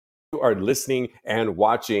are listening and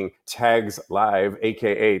watching Tags Live,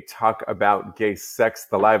 aka Talk About Gay Sex,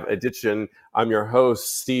 the live edition. I'm your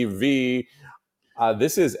host, Steve V.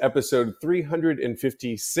 This is episode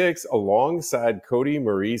 356 alongside Cody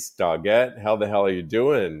Maurice Doggett. How the hell are you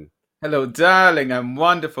doing? Hello, darling. I'm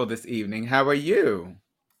wonderful this evening. How are you?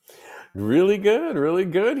 Really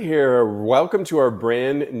good here. Welcome to our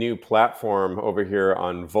brand new platform over here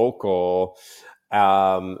on Vocal.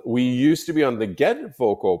 We used to be on the Get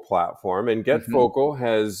Vocal platform, and Get hmm Vocal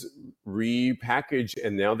has repackaged,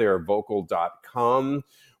 and now they are vocal.com.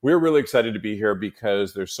 We're really excited to be here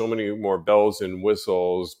because there's so many more bells and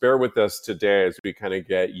whistles. Bear with us today as we kind of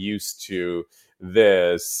get used to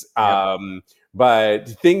this. Yep.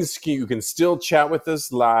 But you can still chat with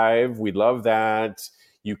us live. We love that.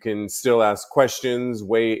 You can still ask questions,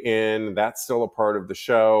 weigh in. That's still a part of the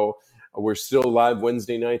show. We're still live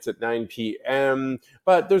Wednesday nights at 9 p.m.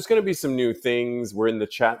 But there's going to be some new things. We're in the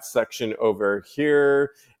chat section over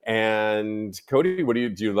here. And Cody,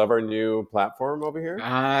 do you love our new platform over here?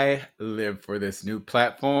 I live for this new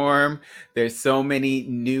platform. There's so many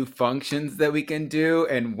new functions that we can do.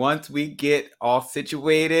 And once we get all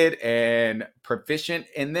situated and proficient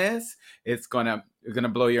in this, it's gonna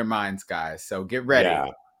blow your minds, guys. So get ready. Yeah.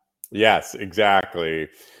 Yes, exactly.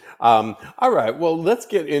 All right. Well, let's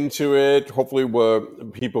get into it. Hopefully,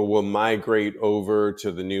 people will migrate over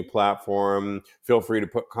to the new platform. Feel free to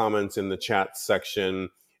put comments in the chat section.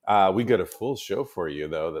 We got a full show for you,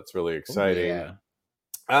 though. That's really Oh exciting. yeah.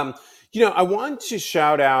 Um, I want to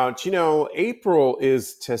shout out, April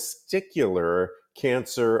is Testicular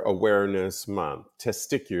Cancer Awareness Month.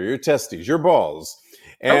 Testicular, your testes, your balls.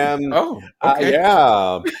 Oh, And oh, okay.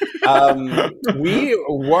 yeah,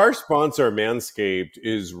 our sponsor, Manscaped,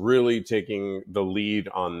 is really taking the lead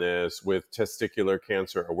on this with Testicular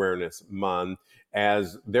Cancer Awareness Month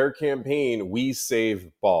as their campaign, We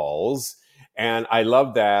Save Balls. And I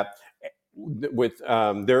love that with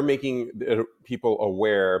they're making people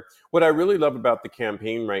aware. What I really love about the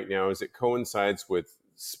campaign right now is it coincides with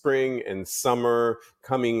spring and summer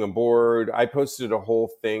coming aboard. I posted a whole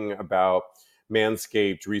thing about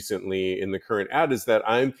Manscaped recently in the current ad is that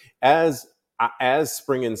I'm as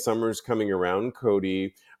spring and summer's coming around,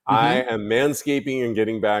 Cody, I Mm-hmm. am manscaping and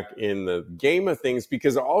getting back in the game of things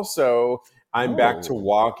because also I'm back to Oh.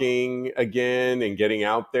 walking again and getting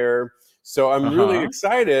out there, so I'm really Uh-huh.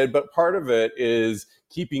 excited, but part of it is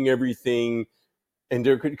keeping everything and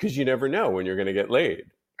because you never know when you're going to get laid.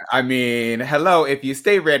 I mean, hello, if you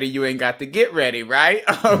stay ready, you ain't got to get ready, right?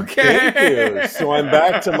 Thank you. So I'm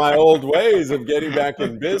back to my old ways of getting back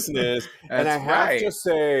in business, and I That's have to right.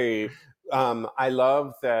 say, I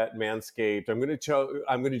love that Manscaped. I'm going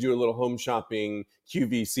to do a little home shopping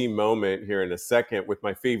QVC moment here in a second with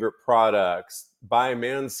my favorite products by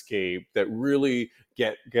Manscaped that really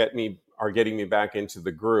getting me back into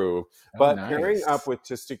the groove. Oh, But pairing up nice. with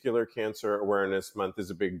Testicular Cancer Awareness Month is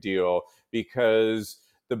a big deal because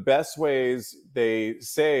the best ways they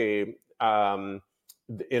say.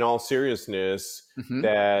 In all seriousness, hmm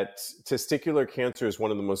that testicular cancer is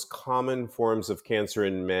one of the most common forms of cancer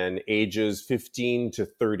in men ages 15 to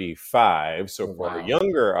 35. So Oh, for our wow.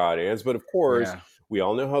 younger audience, but of course, Yeah. we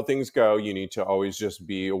all know how things go. You need to always just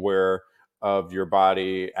be aware of your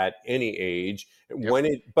body at any age. Yep.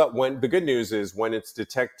 When the good news is when it's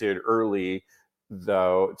detected early,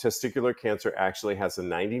 though, testicular cancer actually has a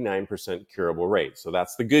 99% curable rate. So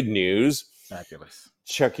that's the good news. Fabulous.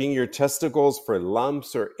 Checking your testicles for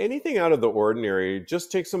lumps or anything out of the ordinary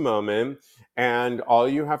just takes a moment. And all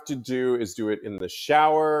you have to do is do it in the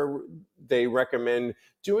shower. They recommend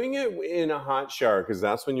doing it in a hot shower because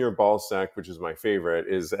that's when your ball sack, which is my favorite,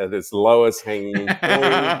 is at its lowest hanging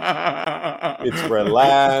point. It's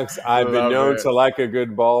relaxed. I've been Love known it. to like a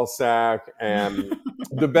good ball sack. And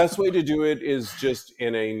the best way to do it is just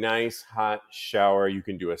in a nice hot shower. You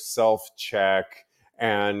can do a self check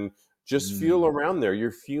and just feel Mm. around there.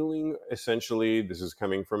 You're feeling essentially, this is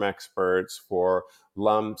coming from experts, for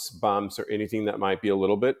lumps, bumps, or anything that might be a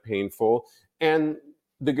little bit painful. And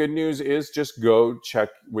the good news is just go check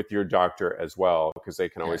with your doctor as well, because they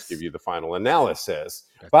can always give Yes, you the final analysis.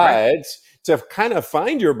 that's right. But to kind of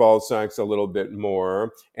find your ball sacks a little bit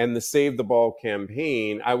more and the Save the Ball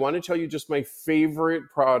campaign, I want to tell you just my favorite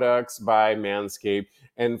products by Manscaped.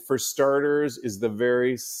 And for starters, is the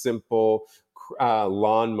very simple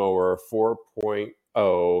lawnmower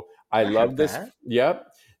 4.0. I I have love this. that. Yep.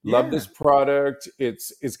 Love Yeah. this product.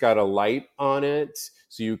 It's got a light on it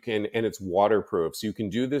so you can, and it's waterproof. So you can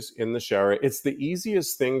do this in the shower. It's the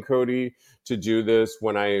easiest thing, Cody, to do this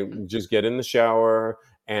when I just get in the shower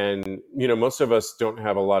And, most of us don't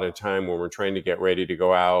have a lot of time when we're trying to get ready to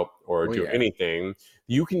go out or Oh do yeah. anything.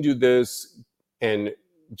 You can do this and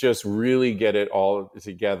just really get it all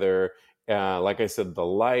together. Like I said, the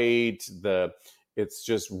light, it's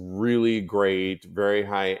just really great, very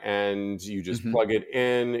high end. You just Hmm. plug it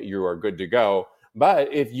in, you are good to go.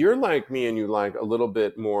 But if you're like me and you like a little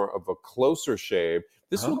bit more of a closer shave,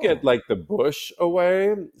 this will get Oh. like the bush away.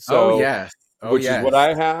 Oh So, yes. Oh which is what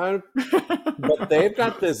yes. I had. But they've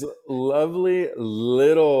got this lovely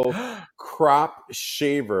little crop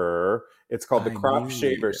shaver. It's called the I crop need.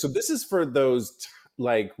 shaver. So this is for those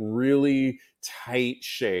like really tight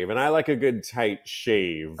shave, and I like a good tight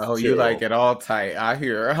shave Oh, you like too. it all tight. I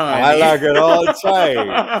hear, I honey. like it all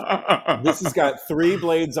tight. This has got 3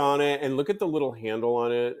 blades on it, and look at the little handle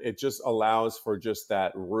on it. It just allows for just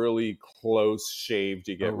that really close shave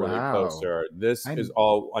to Oh get really wow. closer. This I is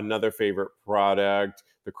all another favorite product,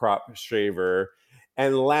 the crop shaver.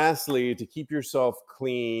 And lastly, to keep yourself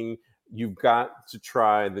clean, you've got to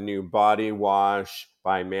try the new body wash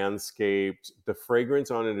by Manscaped. The fragrance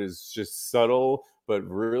on it is just subtle but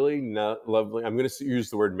really not lovely. I'm going to use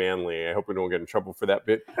the word manly. I hope we don't get in trouble for that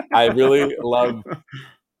bit. I really love,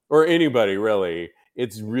 or anybody really.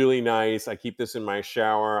 It's really nice. I keep this in my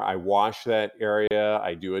shower. I wash that area.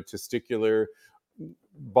 I do a testicular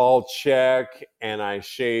ball check and I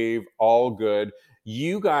shave, all good.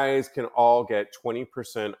 You guys can all get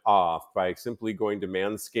 20% off by simply going to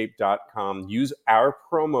manscaped.com. Use our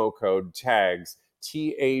promo code TAGS,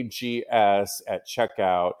 TAGS, at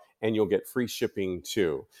checkout, and you'll get free shipping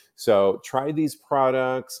too. So try these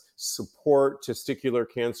products, support Testicular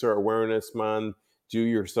Cancer Awareness Month. Do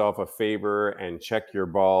yourself a favor and check your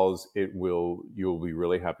balls. You'll be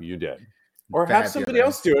really happy you did. Or have somebody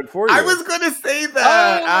Fabulous. else do it for I you. was gonna say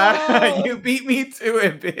that. You Oh, beat me to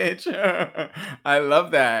it, bitch. I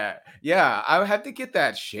love that. Yeah, I would have to get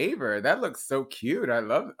that shaver. That looks so cute. I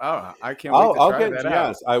love. Oh, I can't wait to I'll try get that out.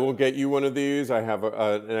 yes, I will get you one of these. I have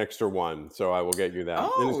an extra one, so I will get you that. And,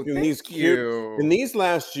 Oh, and these thank cute, and you. these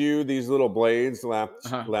last you, these little blades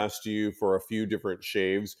Uh-huh. last you for a few different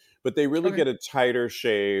shaves, but they really Okay. get a tighter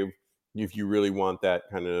shave if you really want that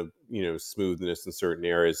kind of smoothness in certain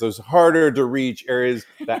areas. Those harder to reach areas,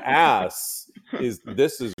 the ass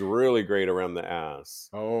this is really great around the ass.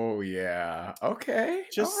 Oh yeah. Okay. All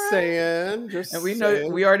Just right. saying, And we just know we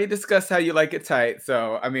saying. already discussed how you like it tight.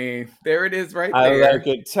 So I mean, there it is right I like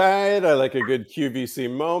there. it tight. I like a good QVC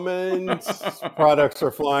moment. Products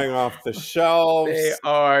are flying off the They shelves.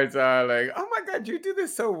 are, darling. Oh my God, you do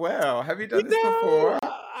this so well. Have you done You this before?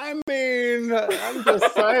 I mean, I'm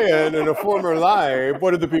just saying, in a former life,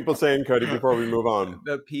 what are the people saying, Cody, before we move on?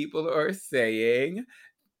 The people are saying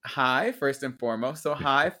hi first and foremost. So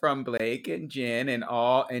hi from Blake and Jen and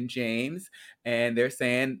all and James, and they're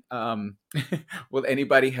saying, will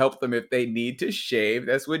anybody help them if they need to shave?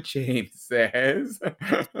 That's what James says.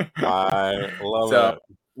 I love So it.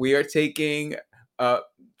 we are taking uh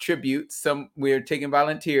tribute. We are taking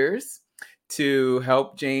volunteers to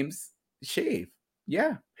help James shave.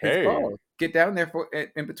 Yeah, his Hey, balls. Get down there for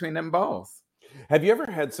in between them balls. have you ever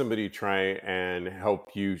had somebody try and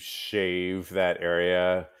help you shave that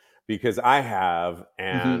area? Because I have,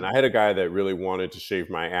 and Hmm. I had a guy that really wanted to shave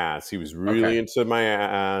my ass. He was Okay. really into my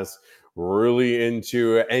ass, really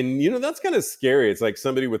into it. And, that's kind of scary. It's like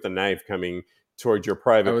somebody with a knife coming towards your I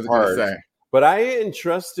private was gonna parts. say. But I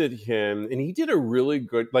entrusted him, and he did a really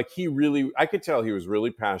good, like, I could tell he was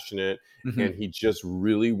really passionate and Hmm. he just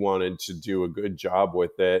really wanted to do a good job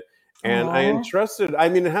with it. And I Aw. entrusted, I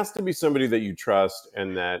mean, it has to be somebody that you trust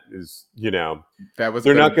and that is, That was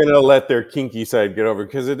they're not gonna. going to let their kinky side get over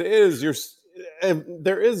because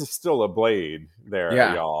there is still a blade there,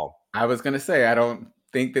 Yeah, y'all. I was gonna say I don't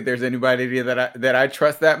think that there's anybody that I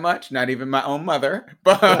trust that much, not even my own mother.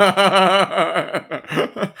 But I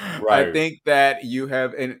Right. think that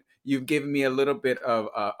you've given me a little bit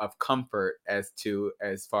of comfort as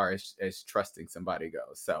far as trusting somebody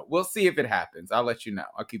goes. So we'll see if it happens. I'll let you know.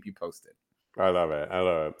 I'll keep you posted. I love it. I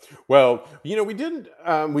love it. Well,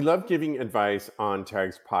 we love giving advice on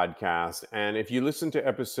Tags podcast. And if you listen to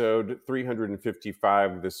episode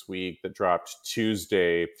 355 this week that dropped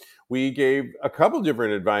Tuesday, we gave a couple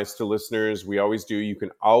different advice to listeners. We always do. You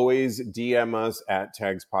can always DM us at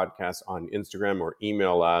Tags podcast on Instagram or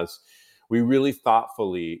email us. We really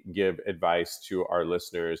thoughtfully give advice to our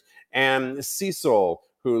listeners. And Cecil,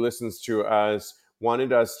 who listens to us,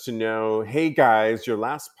 wanted us to know, hey guys, your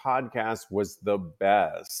last podcast was the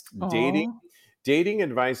best. Oh, Dating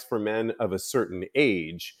advice for men of a certain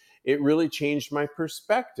age. It really changed my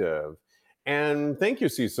perspective. And thank you,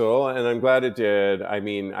 Cecil. And I'm glad it did. I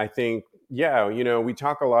mean, I think, yeah, we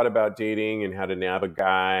talk a lot about dating and how to nab a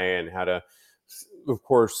guy and how to, of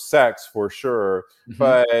course, sex for sure. Mhm.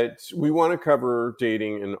 But we want to cover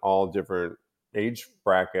dating in all different age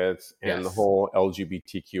brackets and the Yes. whole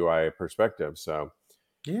LGBTQI perspective. So,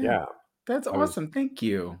 Yeah. yeah, That's I was, awesome. Thank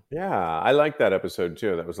you. yeah, I liked that episode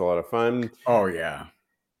too. That was a lot of fun. Oh, yeah.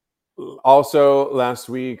 Also, last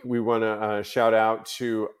week, we want to shout out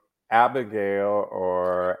to Abigail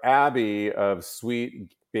or Abby of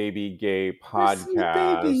Sweet Baby Gay You're a sweet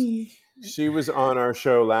Podcast. baby. She was on our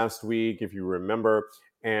show last week, if you remember,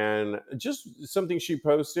 and just something she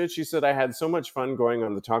posted. She said, I had so much fun going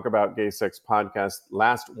on the Talk About Gay Sex podcast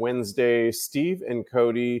last Wednesday. Steve and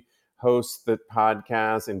Cody host the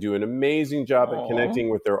podcast and do an amazing job at Aw. connecting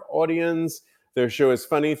with their audience. Their show is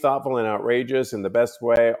funny, thoughtful, and outrageous in the best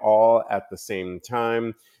way, all at the same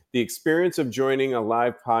time. The experience of joining a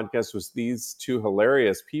live podcast with these two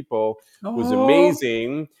hilarious people was Oh.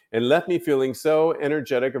 amazing and left me feeling so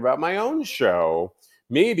energetic about my own show.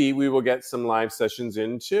 Maybe we will get some live sessions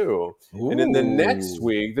in too. And in the next Ooh.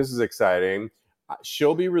 week, this is exciting.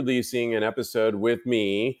 She'll be releasing an episode with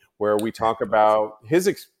me where we talk about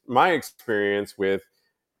my experience with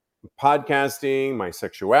podcasting, my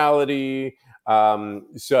sexuality.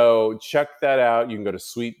 So check that out. You can go to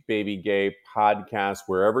Sweet Baby Gay Podcast,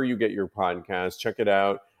 wherever you get your podcast. Check it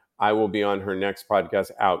out. I will be on her next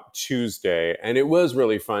podcast out Tuesday. And it was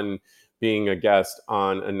really fun being a guest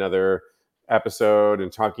on another episode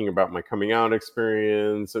and talking about my coming out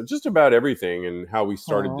experience, so just about everything and how we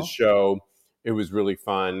started the Aw. show. It was really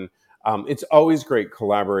fun. It's always great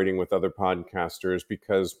collaborating with other podcasters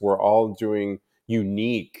because we're all doing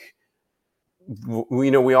unique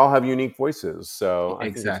we all have unique voices, so I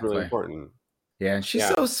think it's really Exactly. important. Yeah, and she's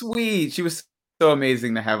Yeah. so sweet. She was so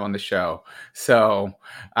amazing to have on the show. So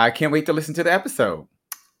I can't wait to listen to the episode.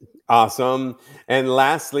 Awesome. And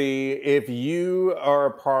lastly, if you are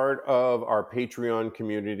a part of our Patreon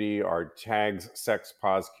community, our Tags Sex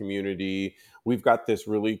Pause community, we've got this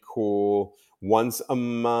really cool once a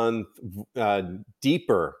month uh,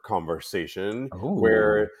 deeper conversation Oh.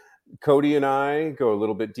 where Cody and I go a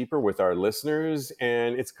little bit deeper with our listeners,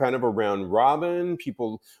 and it's kind of a round robin.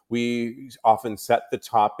 We often set the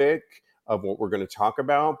topic of what we're going to talk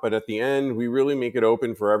about, but at the end, we really make it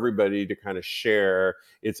open for everybody to kind of share.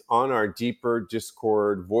 It's on our Deeper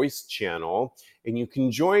Discord voice channel, and you can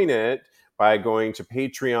join it by going to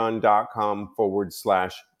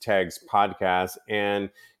patreon.com/tags podcast and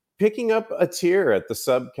picking up a tier at the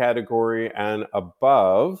subcategory and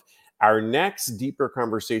above. Our next deeper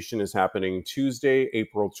conversation is happening Tuesday,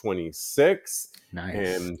 April 26th. Nice.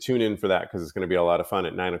 And tune in for that because it's going to be a lot of fun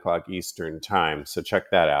at 9 o'clock Eastern time. So check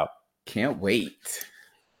that out. Can't wait.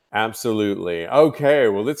 Absolutely. Okay,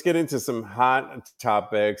 well, let's get into some hot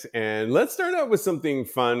topics and let's start out with something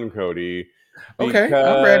fun, Cody, Okay,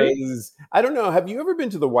 I'm ready. because I don't know, have you ever been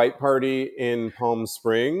to the White Party in Palm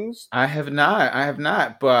Springs? I have not. I have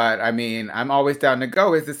not, but I mean, I'm always down to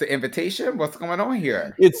go. Is this an invitation? What's going on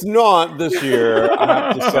here? It's not this year, I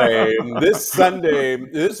have to say.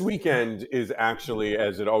 This weekend is actually,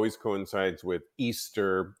 as it always coincides with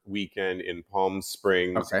Easter weekend in Palm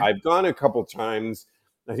Springs. Okay. I've gone a couple times.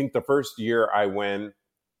 I think the first year I went,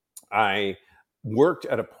 I worked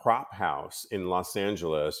at a prop house in Los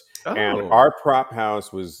Angeles, and Oh, our prop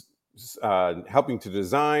house was helping to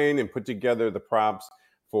design and put together the props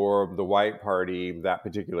for the White Party that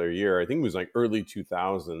particular year. I think it was like early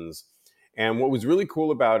 2000s. And what was really cool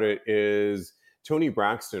about it is Tony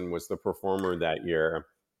Braxton was the performer that year.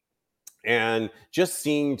 And just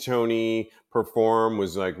seeing Tony perform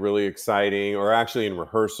was like really exciting, or actually in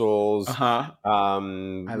rehearsals, uh-huh.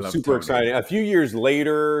 I love super Tony. exciting. A few years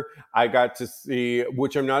later, I got to see,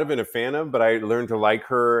 which I'm not even a fan of, but I learned to like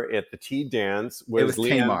her at the tea dance, It was was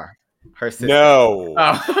Leanne. Tamar, her sister. No,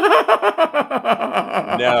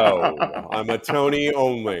 no, Oh. I'm a Tony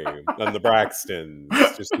only on the Braxtons,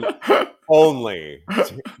 just only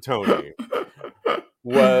Tony.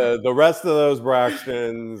 The rest of those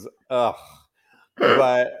Braxtons, ugh.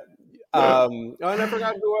 But oh, and I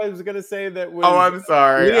forgot who I was going to say that Oh, was I'm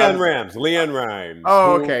sorry. Leanne Rams. Leanne Rhymes,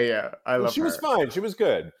 Oh, who okay, yeah. I love she was her. fine. She was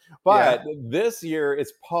good. Yeah. But this year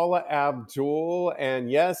it's Paula Abdul.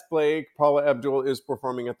 And yes, Blake, Paula Abdul is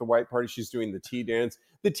performing at the White Party. She's doing the tea dance.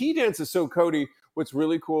 The tea dance is so Cody. What's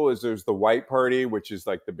really cool is there's the White Party, which is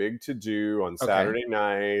like the big to do on Okay. Saturday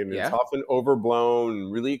night. And it's Yeah. often overblown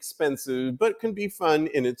and really expensive, but can be fun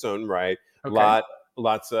in its own right. Okay.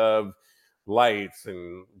 Lots of lights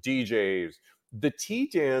and DJs. the tea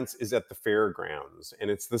dance is at the fairgrounds, and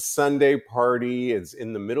it's the Sunday party. It's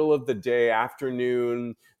in the middle of the day,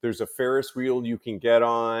 afternoon. There's a Ferris wheel you can get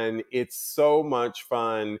on. It's so much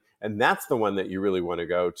fun, and that's the one that you really want to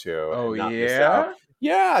go to Oh and not miss out. yeah.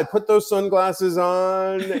 Yeah, put those sunglasses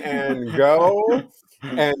on and go.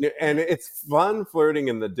 And it's fun flirting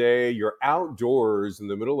in the day. You're outdoors in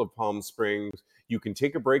the middle of Palm Springs. You can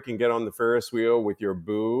take a break and get on the Ferris wheel with your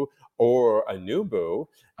boo or a new boo.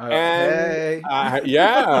 And Hey.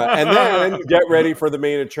 yeah, and then get ready for the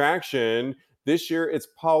main attraction. This year it's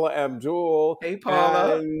Paula Abdul. Hey,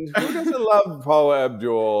 Paula. And who doesn't love Paula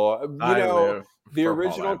Abdul? You I know, live the for Paula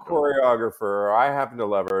original Abdul. choreographer, I happen to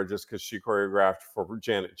love her just because she choreographed for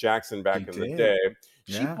Janet Jackson She back in the did. day.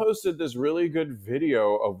 She Yeah. posted this really good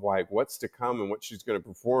video of like what's to come and what she's going to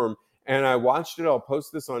perform. And I watched it. I'll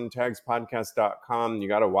post this on tagspodcast.com. You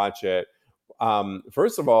got to watch it.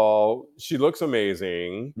 First of all, she looks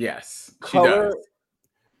amazing. Yes, she Color, does.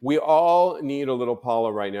 we all need a little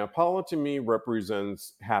Paula right now. Paula to me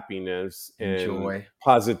represents happiness and Enjoy.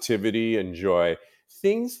 positivity and joy.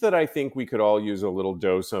 Things that I think we could all use a little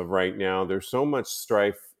dose of right now. There's so much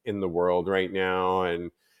strife in the world right now.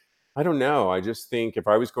 And I don't know. I just think if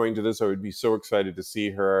I was going to this, I would be so excited to see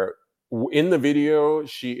her. In the video,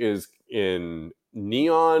 she is in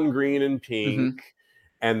neon green and pink, Mhm.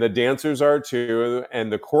 and the dancers are too,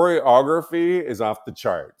 and the choreography is off the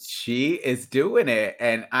charts. She is doing it,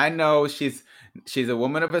 and I know she's a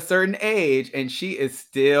woman of a certain age, and she is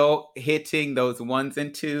still hitting those ones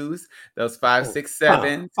and twos, those 5, Oh, 6, bah,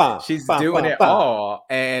 7s. bah, She's bah, doing bah, it bah. all,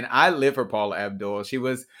 and I live for Paula Abdul. She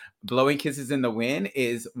was Blowing Kisses in the Wind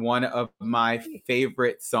is one of my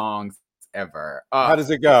favorite songs ever. How does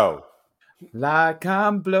it go? Like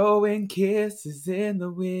I'm blowing kisses in the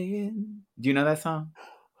wind. Do you know that song?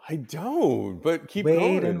 I don't, but keep Wait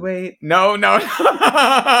and going. wait. No, no.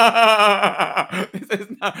 This is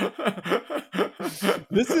not.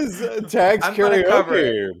 This is Tags I'm gonna cover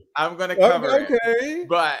it. karaoke. I'm gonna cover it, Okay.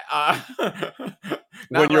 but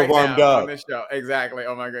When not you're right warmed now on up. this show. Exactly.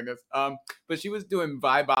 Oh my goodness. But she was doing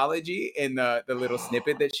Vibology in the little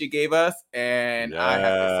snippet that she gave us, and I have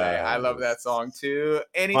to say, I love that Yes. song too.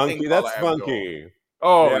 Anything Funky. Paula That's Abdul. funky.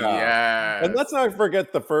 Oh Yeah. And yes. let's not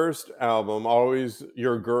forget the first album, Always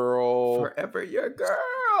Your Girl, Forever Your Straight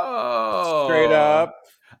Girl. Up.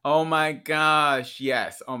 Oh my gosh.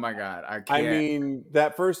 Yes. Oh my God. I I can't. mean,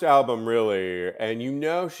 that first album really, and you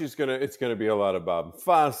know it's gonna be a lot of Bob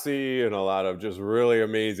Fosse and a lot of just really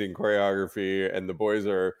amazing choreography, and the boys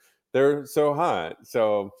they're so hot.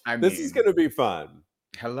 So I this is mean, gonna be fun.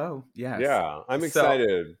 hello. Yes. Yeah, I'm So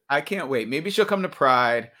excited. I can't wait. Maybe she'll come to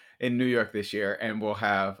Pride in New York this year and we'll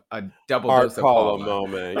have a double Art dose of Paula Paula.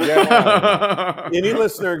 moment. Yeah. Any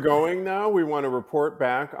listener going now, we want to report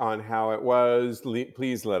back on how it was.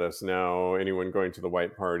 Please let us know. Anyone going to the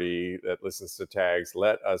white party that listens to tags,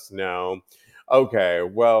 let us know. Okay,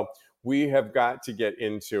 well, we have got to get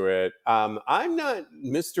into it. I'm not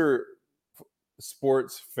Mr.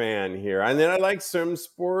 Sports fan here. And then I like some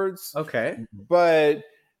sports, Okay. but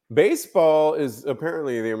baseball is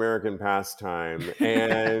apparently the American pastime,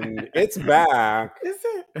 and it's back. Is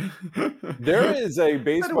it? There is a I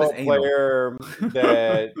thought it was baseball anal. player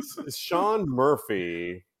that Sean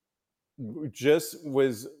Murphy just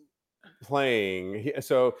was playing.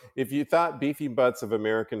 So if you thought beefy butts of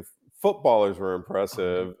American footballers were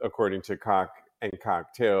impressive, according to Cock and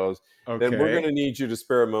Cocktails, then we're going Okay. to need you to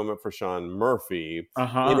spare a moment for Sean Murphy. In a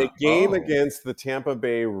Uh-huh. game Oh. against the Tampa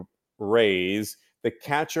Bay Rays, the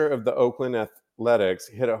catcher of the Oakland Athletics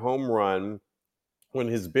hit a home run when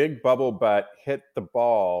his big bubble butt hit the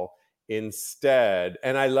ball instead.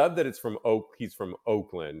 And I love that it's from he's from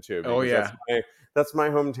Oakland too, Oh because yeah. that's my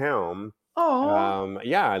hometown. Oh.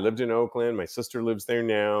 Yeah, I lived in Oakland. My sister lives there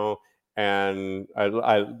now, and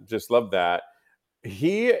I just love that.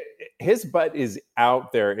 His butt is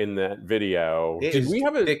out there in that video. It Did is we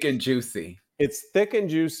have a? thick and juicy. It's thick and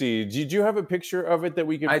juicy. Did you have a picture of it that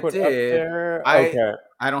we could I put up did. there? I Okay.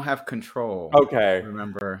 I don't have control. Okay.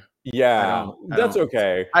 Remember. I Yeah, don't I that's don't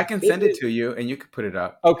okay. I can It, send it it to you and you can put it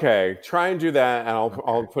up. Okay, try and do that, and I'll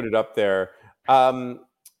Okay. put it up there. Um,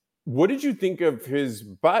 what did you think of his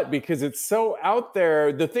butt? Because it's so out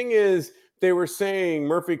there. The thing is, they were saying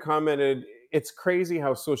Murphy commented, "It's crazy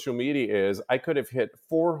how social media is. I could have hit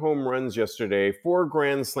 4 home runs yesterday, 4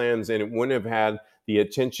 grand slams, and it wouldn't have had the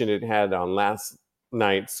attention it had on last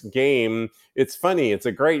night's game. It's funny. It's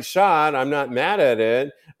a great shot. I'm not mad at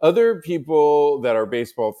it." Other people that are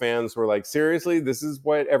baseball fans were like, "Seriously, this is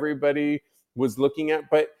what everybody was looking at."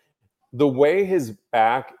 But the way his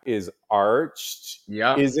back is arched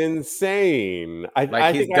Yep. is insane. Like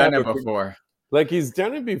I he's think I have done a it before. like he's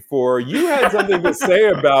done it before. You had something to say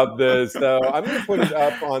about this, though. I'm going to put it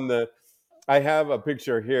up on the. I have a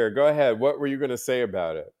picture here. Go ahead. What were you going to say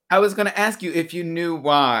about it? I was going to ask you if you knew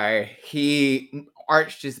why he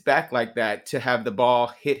arched his back like that to have the ball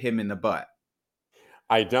hit him in the butt.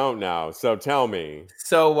 I don't know. So tell me.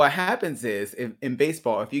 So what happens is in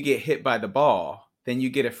baseball, if you get hit by the ball, then you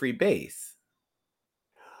get a free base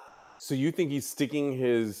So you think he's sticking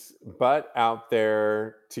his butt out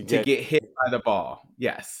there to to get. get hit by the ball.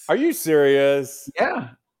 Yes. Are you serious? Yeah.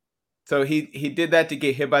 So he did that to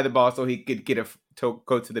get hit by the ball so he could to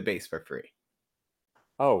go to the base for free.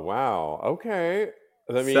 Oh, wow. Okay.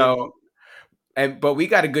 I So mean, but we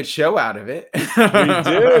got a good show out of it. we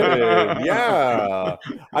did. Yeah.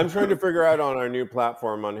 I'm trying to figure out on our new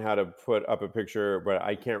platform on how to put up a picture, but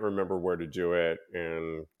I can't remember where to do it.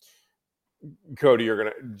 And Cody,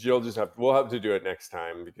 we'll have to do it next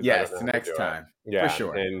time because I don't know Yes, how to next do it. time. For Yeah.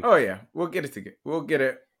 sure. And Oh yeah. We'll get it together. We'll get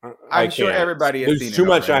it. I I'm sure can't. everybody has There's seen it too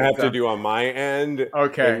much I already. have to So do on my end.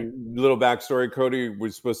 okay. And little backstory, Cody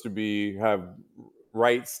was supposed to have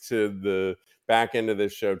rights to the back end of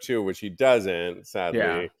this show too, which he doesn't, Yeah.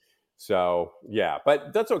 sadly. So yeah,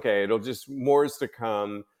 but that's okay. It'll just more is to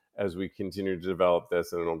come as we continue to develop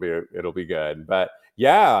this, and it'll be good. But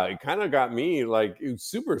yeah, it kind of got me like it was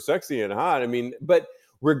super sexy and hot. I mean, but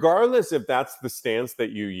regardless if that's the stance that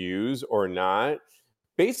you use or not,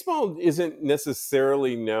 baseball isn't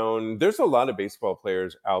necessarily known. There's a lot of baseball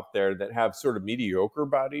players out there that have sort of mediocre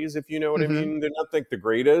bodies, if you know what I Hmm. mean. They're not like the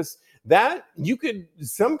greatest.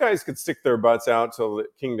 Some guys could stick their butts out till the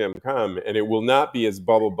kingdom come, and it will not be as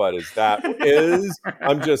bubble butt as that is.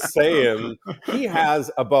 I'm just saying, he has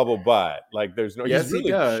a bubble butt. Like he's Yes, he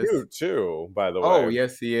really does. cute too, by the Oh, way.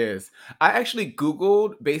 yes, he is. I actually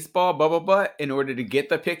Googled baseball bubble butt in order to get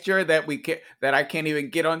the picture that I can't even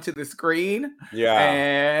get onto the screen. Yeah.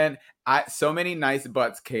 And so many nice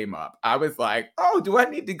butts came up. I was like, oh, do I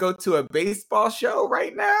need to go to a baseball show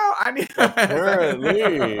right now? I need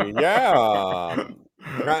Apparently, yeah.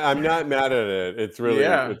 I'm not mad at it. Yeah, It's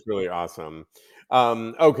really awesome.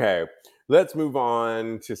 Okay, let's move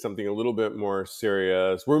on to something a little bit more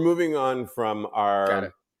serious. We're moving on from got it.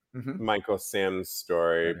 our Hmm. Michael Sam's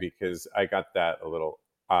story Got it. because I got that a little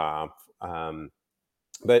off.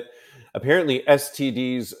 But apparently,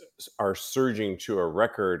 STDs are surging to a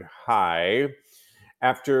record high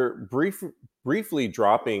after briefly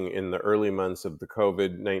dropping in the early months of the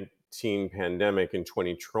COVID-19 pandemic in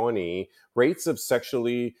 2020. Rates of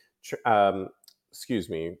sexually,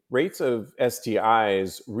 rates of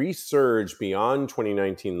STIs resurged beyond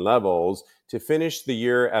 2019 levels to finish the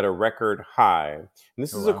year at a record high. And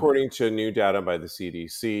this Oh is wow. according to new data by the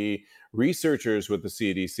CDC. Researchers with the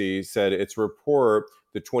CDC said its report,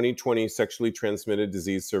 the 2020 Sexually Transmitted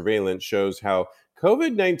Disease Surveillance, shows how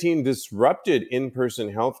COVID-19 disrupted in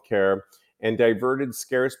person healthcare and diverted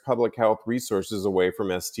scarce public health resources away from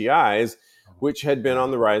STIs, Oh, which had been on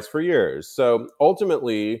wow. the rise for years. So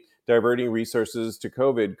ultimately, diverting resources to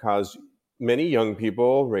COVID caused many young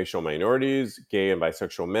people, racial minorities, gay and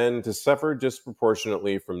bisexual men to suffer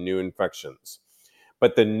disproportionately from new infections.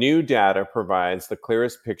 But the new data provides the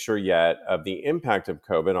clearest picture yet of the impact of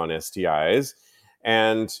COVID on STIs.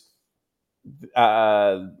 And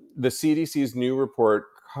uh, the CDC's new report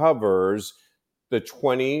covers the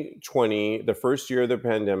 2020, the first year of the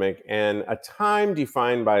pandemic, and a time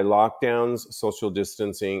defined by lockdowns, social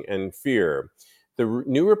distancing, and fear. The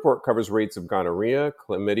new report covers rates of gonorrhea,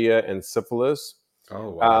 chlamydia, and syphilis.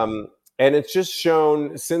 Oh wow. Um, and it's just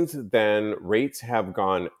shown since then rates have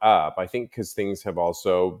gone up. I think because things have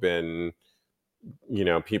also been,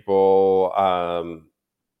 people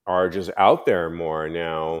are just out there more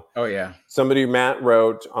now. Oh yeah. Matt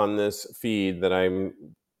wrote on this feed that I'm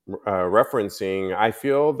referencing, I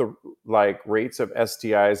feel the like rates of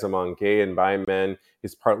STIs among gay and bi men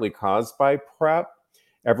is partly caused by PrEP.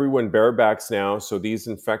 Everyone barebacks now, so these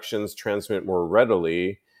infections transmit more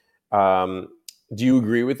readily. Um, do you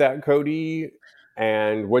agree with that, Cody?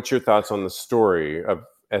 And what's your thoughts on the story of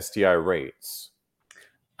STI rates?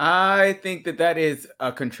 I think that is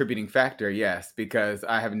a contributing factor, yes, because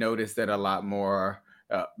I have noticed that a lot more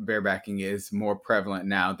barebacking is more prevalent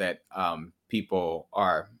now that people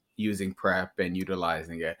are using PrEP and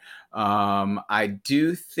utilizing it. I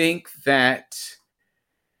do think that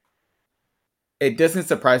it doesn't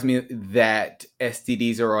surprise me that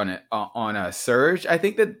STDs are on a surge. I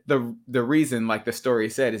think that the reason, like the story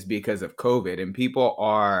said, is because of COVID, and people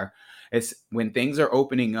are. It's when things are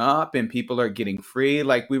opening up and people are getting free.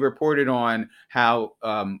 Like we reported on how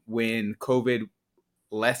when COVID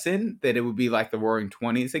lessen, that it would be like the Roaring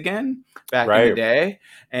 '20s again back in the Right. day.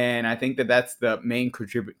 And I think that that's the main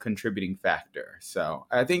contributing factor. So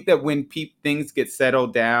I think that when things get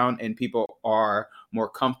settled down and people are more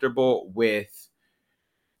comfortable with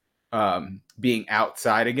being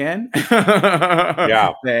outside again,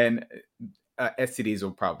 Yeah. then STDs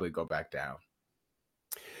will probably go back down.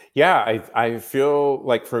 Yeah, I feel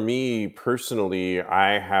like for me personally,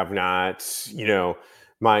 I have not,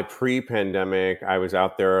 my pre-pandemic, I was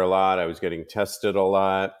out there a lot, I was getting tested a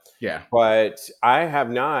lot, Yeah. but I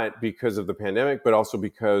have not because of the pandemic, but also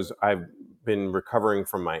because I've been recovering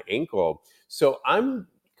from my ankle. So I'm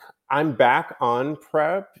back on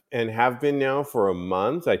PrEP and have been now for a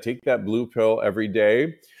month. I take that blue pill every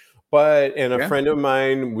day. And a Yeah. friend of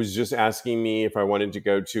mine was just asking me if I wanted to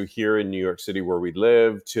go to here in New York City where we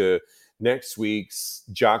live to next week's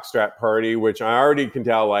jockstrap party, which I already can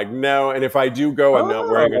tell, like, no. And if I do go, I'm not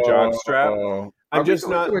wearing a jockstrap. Oh, are I'm we just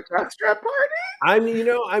going to not, a jockstrap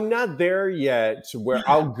party? I'm not there yet to where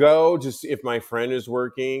I'll go just if my friend is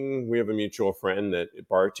working. We have a mutual friend that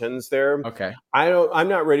bartends there. Okay. I'm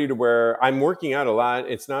not ready to wear, I'm working out a lot.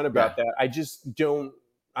 It's not Yeah. about that. I just don't,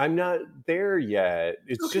 I'm not there yet.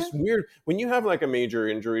 It's Okay. just weird. When you have like a major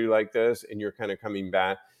injury like this and you're kind of coming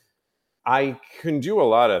back, I can do a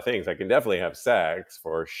lot of things. I can definitely have sex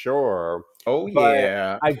for sure. Oh But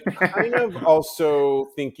yeah. I kind of also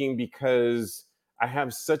thinking because I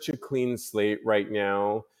have such a clean slate right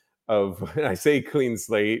now of, I say clean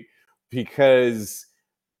slate because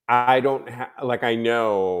I don't like, I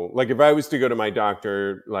know, like, if I was to go to my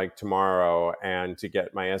doctor like tomorrow and to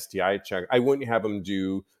get my STI check, I wouldn't have him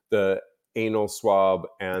do the anal swab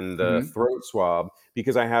and the Mhm. throat swab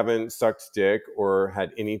because I haven't sucked dick or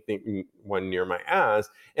had anything one near my ass.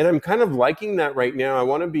 And I'm kind of liking that right now. I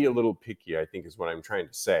want to be a little picky, I think is what I'm trying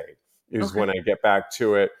to say, is Okay. when I get back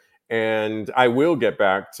to it. And I will get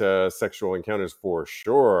back to sexual encounters for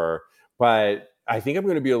sure. But I think I'm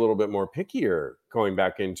going to be a little bit more pickier going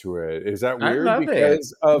back into it. Is that I weird love it.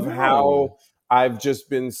 because of No. how I've just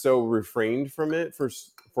been so refrained from it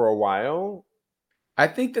for a while? I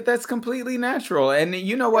think that that's completely natural. And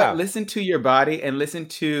you know what? Yeah. Listen to your body and listen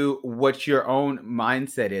to what your own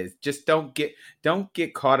mindset is. Just don't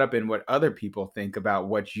get caught up in what other people think about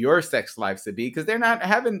what your sex life should be, because they're not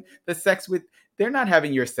having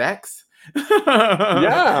your sex.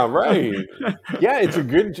 Yeah, right. Yeah,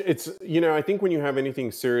 I think when you have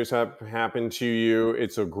anything serious happen to you,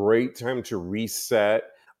 it's a great time to reset,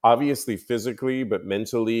 obviously physically, but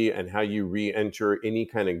mentally, and how you re-enter any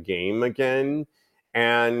kind of game again.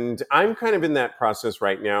 And I'm kind of in that process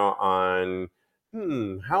right now on,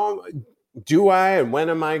 how do I and when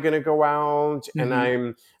am I going to go out? And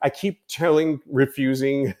Mhm. I keep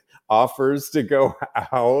refusing offers to go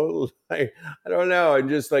out. Like, I don't know. I'm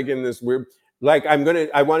just like in this weird, like, I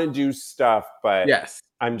want to do stuff, but Yes.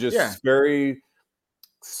 I'm Yeah. just very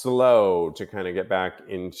slow to kind of get back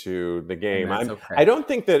into the And game. that's I okay. don't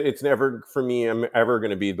think that it's never for me. I'm ever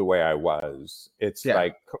going to be the way I was. It's Yeah.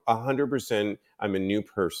 like 100%. I'm a new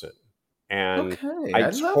person, and Okay. I I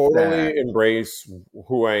love that. totally embrace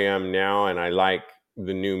who I am now, and I like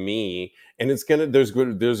the new me. And there's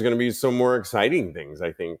gonna be some more exciting things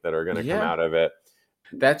I think that are going to come Yeah. out of it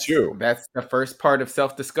That's too. that's the first part of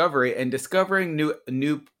self-discovery and discovering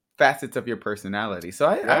new facets of your personality. So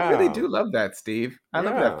I really Yeah, do love that, Steve. I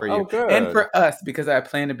love that yeah. for you. Oh, And good. for us, because I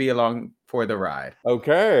plan to be along for the ride.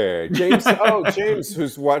 Okay. James, oh, James, who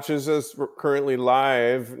watches us currently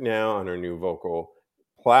live now on our new vocal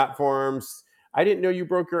platforms. I didn't know you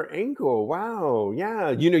broke your ankle. Wow.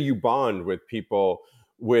 Yeah. You bond with people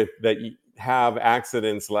have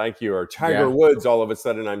accidents like you, or Tiger Yeah. Woods. All of a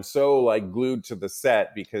sudden, I'm so like glued to the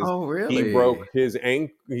set because Oh, he broke really? his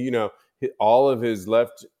ankle, all of his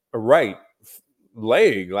right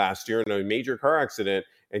leg last year in a major car accident.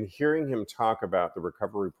 And hearing him talk about the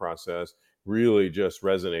recovery process really just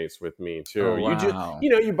resonates with me too. Oh, wow.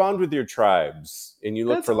 You bond with your tribes and you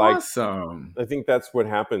look That's for, like, awesome. I think that's what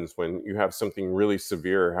happens when you have something really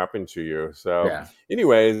severe happen to you. So, Yeah,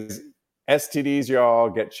 anyways, STDs, y'all,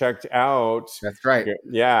 get checked out. that's right.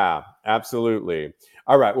 Yeah, absolutely.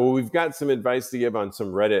 All right. Well, we've got some advice to give on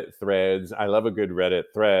some Reddit threads. I love a good Reddit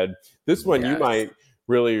thread. This one you Yes. might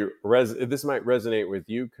this might resonate with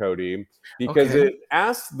you, Cody, because Okay. it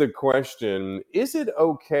asks the question: is it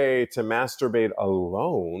okay to masturbate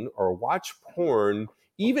alone or watch porn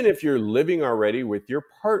even if you're living already with your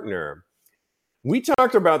partner? We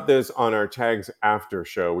talked about this on our Tags After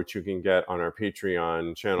show, which you can get on our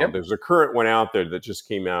Patreon channel. Yep. There's a current one out there that just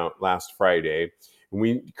came out last Friday.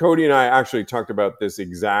 Cody and I actually talked about this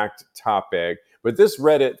exact topic, but this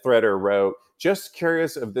Reddit threader wrote, Just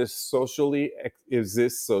curious if is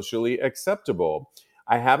this socially acceptable?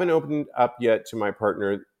 I haven't opened up yet to my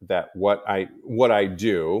partner that what I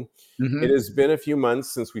do. It Hmm. has been a few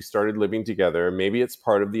months since we started living together. Maybe it's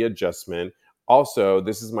part of the adjustment. Also,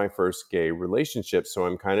 this is my first gay relationship, so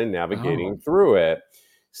I'm kind of navigating Oh. through it.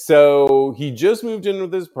 So he just moved in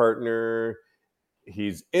with his partner.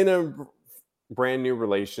 He's in a brand new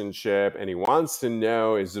relationship and he wants to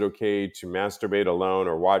know, is it okay to masturbate alone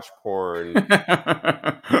or watch porn?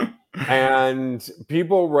 And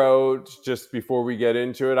people wrote, just before we get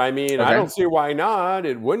into it, I mean, I Okay. don't see why not.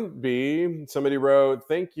 It wouldn't be. Somebody wrote,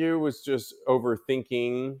 thank you, was just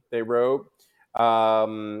overthinking, they wrote.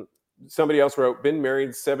 Um, Somebody else wrote, been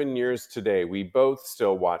married 7 years today. We both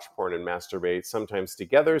still watch porn and masturbate, sometimes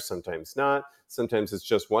together, sometimes not. Sometimes it's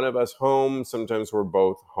just one of us home, sometimes we're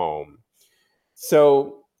both home.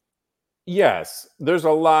 So yes, there's a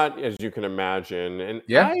lot, as you can imagine. And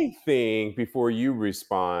Yeah. I think before you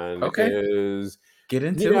respond Okay. is, Get you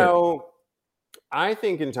into it. know, I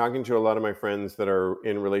think in talking to a lot of my friends that are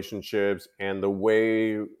in relationships and the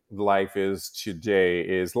way life is today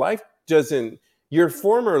is life doesn't, your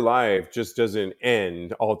former life just doesn't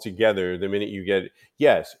end altogether the minute you get,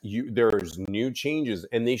 yes, there's new changes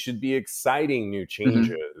and they should be exciting new Hmm.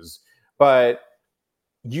 changes. But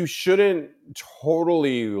you shouldn't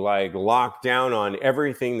totally like lock down on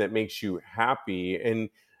everything that makes you happy. And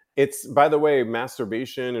it's, by the way,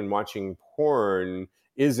 masturbation and watching porn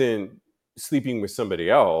isn't sleeping with somebody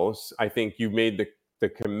else. I think you made the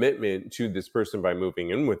commitment to this person by moving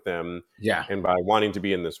in with them Yeah. and by wanting to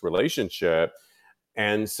be in this relationship.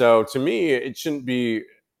 And so to me, it shouldn't be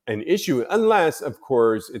an issue unless, of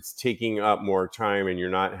course, it's taking up more time and you're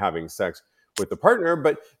not having sex with the partner.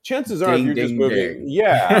 But chances are, if Ding, you're just ding, moving, ding.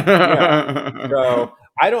 yeah, yeah. So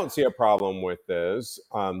I don't see a problem with this.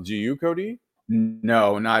 Do you, Cody?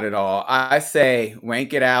 No, not at all. I say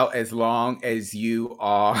wank it out as long as you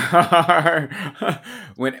are.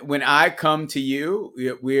 When I come to you,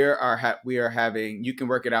 we are having. You can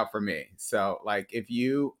work it out for me. So, like, if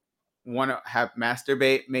you want to have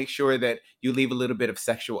masturbate, make sure that you leave a little bit of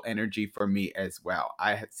sexual energy for me as well.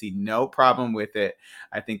 See no problem with it.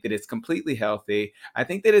 I think that it's completely healthy. I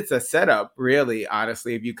think that it's a setup, really,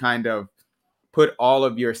 honestly, if you kind of put all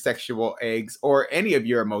of your sexual eggs or any of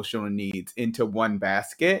your emotional needs into one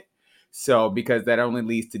basket. So, because that only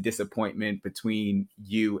leads to disappointment between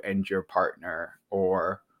you and your partner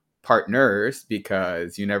or partners,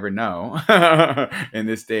 because you never know in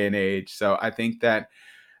this day and age. So, I think that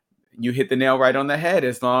you hit the nail right on the head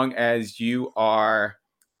as long as you are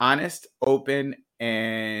honest, open,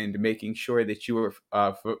 and making sure that you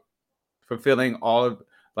are fulfilling all of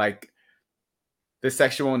like the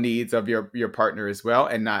sexual needs of your partner as well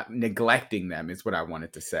and not neglecting them is what I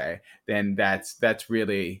wanted to say, then that's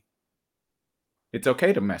really it's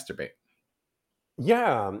okay to masturbate.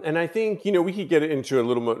 Yeah, and I think, we could get into a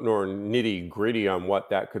little bit more nitty gritty on what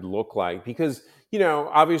that could look like because,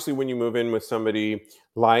 obviously when you move in with somebody,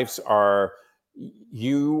 lives are,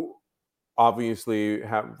 you obviously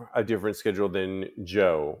have a different schedule than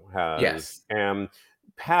Joe has. Yes. And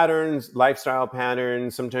patterns, lifestyle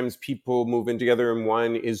patterns, sometimes people move in together and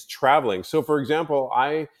one is traveling. So for example,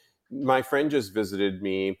 my friend just visited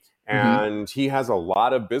me Mhm. and he has a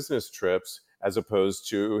lot of business trips as opposed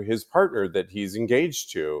to his partner that he's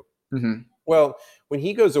engaged to. Mhm. Well, when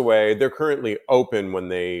he goes away, they're currently open when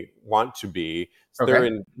they want to be. Okay.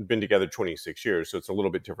 Been together 26 years, so it's a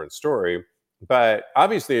little bit different story. But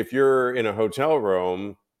obviously, if you're in a hotel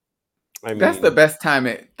room, I That's the mean, best time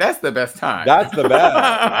that's the best time. that's the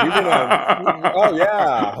best. You're gonna, oh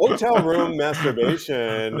yeah, hotel room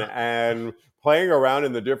masturbation and playing around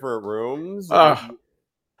in the different rooms. Oh,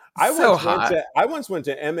 so hot. I once went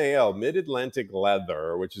to MAL, Mid Atlantic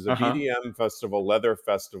Leather, which is a Uh-huh. BDM festival, leather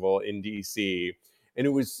festival in DC. And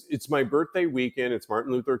it's my birthday weekend. It's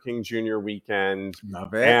Martin Luther King Jr. weekend.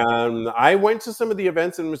 Love it. And I went to some of the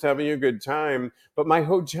events and was having a good time. But my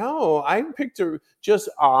hotel, I picked just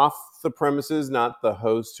off the premises, not the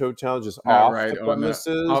host hotel, just Not off right the on the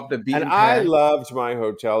premises. off the And beaten I path. loved my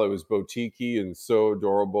hotel. It was boutique and so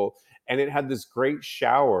adorable. And it had this great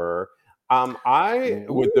shower. I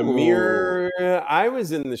with the Ooh. mirror, I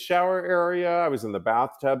was in the shower area, I was in the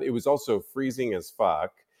bathtub. It was also freezing as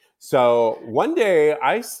fuck. So one day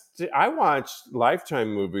I watched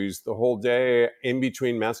Lifetime movies the whole day in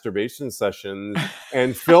between masturbation sessions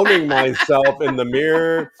and filming myself in the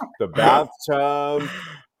mirror, the bathtub.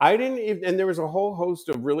 I didn't even, and there was a whole host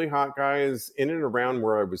of really hot guys in and around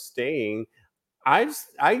where I was staying. I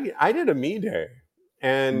did a me day,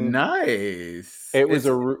 and Nice. it was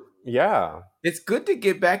It's a Yeah. It's good to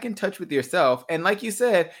get back in touch with yourself. And like you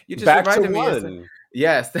said, you just Back to reminded me. one.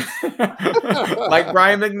 Yes. Like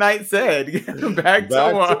Brian McKnight said, back to Back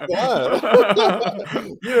to one.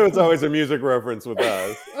 one. It's always a music reference with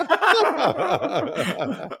us.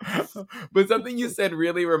 But something you said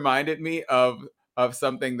really reminded me of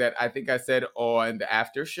something that I think I said on the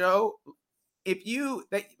after show. If you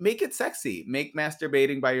make it sexy, make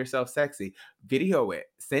masturbating by yourself sexy, video it,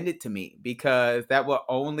 send it to me, because that will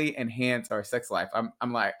only enhance our sex life.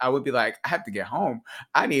 I'm like, I would be like, I have to get home.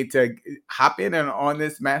 I need to hop in and on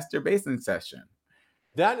this masturbation session.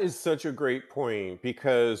 That is such a great point,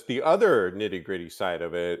 because the other nitty gritty side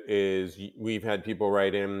of it is we've had people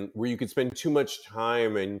write in where you could spend too much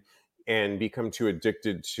time and become too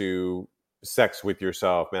addicted to sex with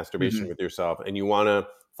yourself, masturbation Mhm. with yourself, and you want to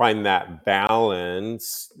find that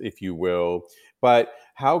balance, if you will. But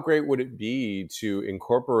how great would it be to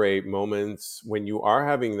incorporate moments when you are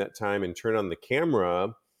having that time and turn on the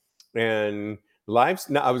camera and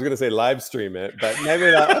no, I was going to say live stream it, but maybe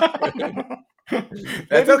that That's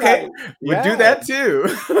maybe that okay. Would do yeah, that too.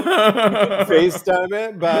 you could FaceTime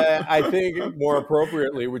it, but I think more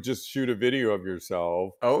appropriately would just shoot a video of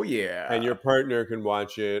yourself, Oh and your yeah. partner can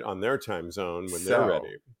watch it on their time zone when they're So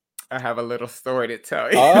ready. I have a little story to tell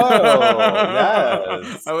you. Oh, I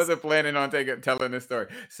yes. wasn't planning on telling this story.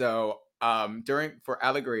 So, during for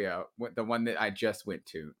Alegria, the one that I just went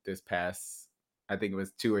to this past, I think it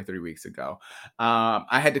was 2 or 3 weeks ago.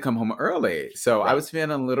 I had to come home early, so I Right. was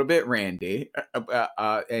feeling a little bit randy,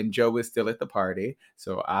 and Joe was still at the party.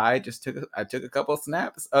 So I took a couple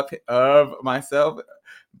snaps of myself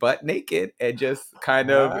butt naked and just kind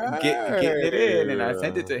of getting it in, and I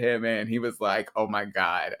sent it Hey. to him, and he was like, "Oh my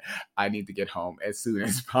god, I need to get home as soon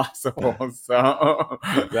as possible." So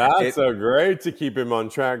That's it so great to keep him on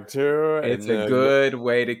track too, it's and a then good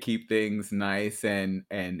way to keep things nice and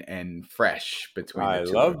fresh between the I two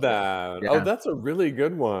of love you. that. Oh, Yeah. that's a really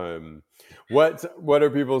good one. What are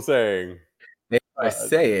people saying? They are Uh,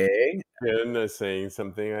 saying, Jen is saying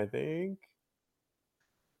something, I think.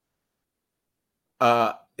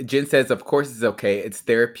 uh, Jen says, "Of course it's okay. It's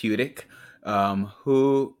therapeutic.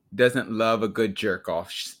 Who doesn't love a good jerk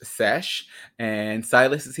off sesh?" And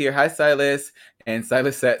Silas is here. Hi, Silas. And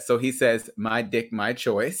Silas said, so he says, "My dick, my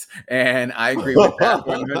choice." And I agree with that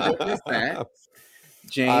 100%.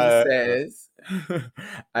 James I says,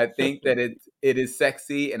 "I think that it is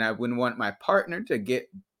sexy, and I wouldn't want my partner to get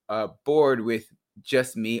bored with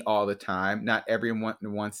just me all the time. Not everyone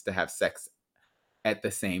wants to have sex at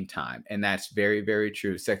the same time, and that's very, very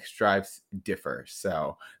true. Sex drives differ,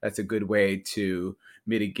 so that's a good way to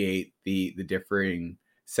mitigate the differing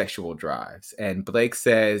sexual drives." And Blake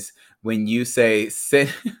says, "When you say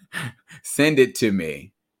send send it to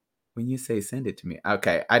me." When you say send it to me,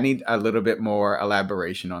 okay, I need a little bit more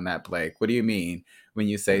elaboration on that, Blake. What do you mean when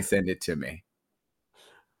you say send it to me?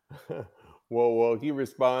 well, he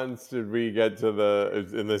responds. Did we get to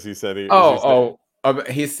unless he said is he saying? Oh,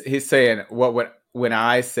 he's saying what when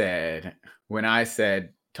I said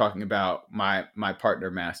talking about my partner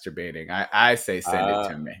masturbating. I say send it Uh,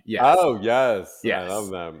 to me. Yes, oh, yes, I love yes.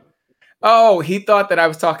 them. Oh, he thought that I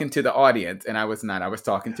was talking to the audience, and I was not. I was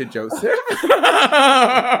talking to Joseph.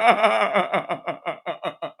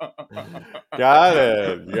 Got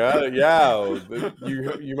it. Got it. Yeah,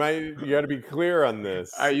 you got to be clear on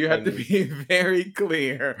this. You have to And be very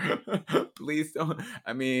clear. Please don't.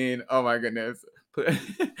 I mean, oh my goodness.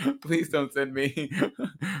 Please don't send me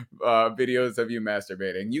videos of you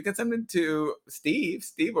masturbating. You can send them to Steve.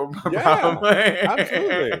 Steve will yeah, probably.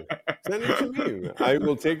 absolutely. Send it to me. I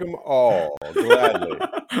will take them all gladly.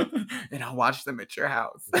 And I'll watch them at your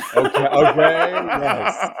house. Okay. Okay.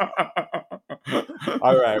 Yes.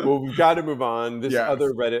 All right. Well, we've got to move on. This other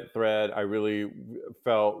Yes. Reddit thread, I really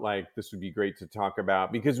felt like this would be great to talk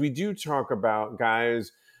about, because we do talk about,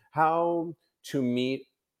 guys, how to meet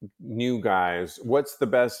new guys. What's the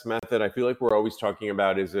best method? I feel like we're always talking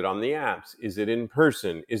about, is it on the apps? Is it in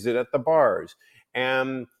person? Is it at the bars?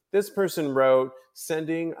 And this person wrote,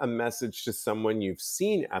 sending a message to someone you've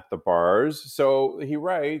seen at the bars. So he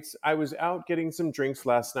writes, I was out getting some drinks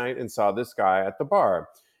last night and saw this guy at the bar.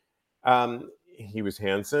 He was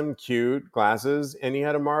handsome, cute, glasses, and he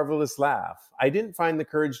had a marvelous laugh. I didn't find the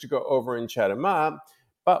courage to go over and chat him up,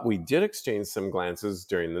 but we did exchange some glances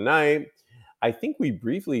during the night. I think we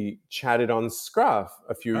briefly chatted on Scruff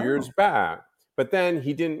a few years Oh, back, but then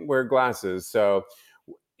he didn't wear glasses. So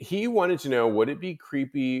he wanted to know, would it be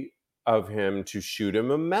creepy of him to shoot him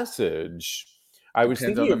a message? I was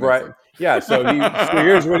depends on thinking the of right, message. yeah. So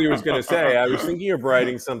here's what he was going to say. I was thinking of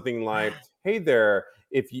writing something like, "Hey there,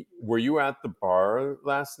 if you were you at the bar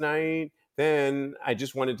last night? Then I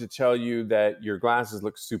just wanted to tell you that your glasses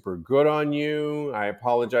look super good on you. I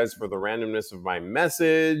apologize for the randomness of my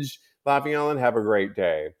message. Laughing Ellen, have a great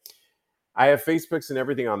day. I have Facebooks and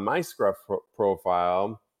everything on my Scruff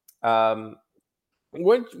profile. Um,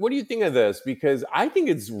 what do you think of this? Because I think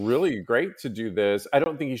it's really great to do this. I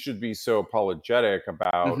don't think you should be so apologetic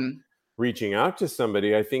about Hmm. reaching out to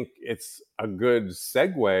somebody. I think it's a good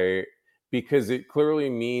segue because it clearly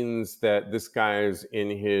means that this guy's in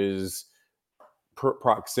his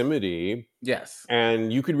proximity, Yes.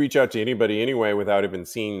 and you could reach out to anybody anyway without even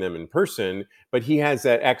seeing them in person, but he has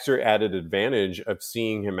that extra added advantage of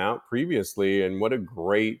seeing him out previously. And what a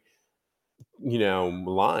great,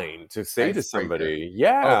 line to say to Icebreaker. somebody. Oh,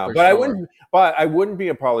 Yeah, for but I sure. wouldn't but I wouldn't be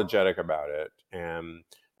apologetic about it. And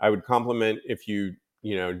I would compliment if you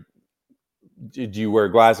know do you wear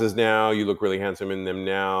glasses now, you look really handsome in them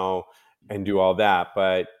now, and do all that.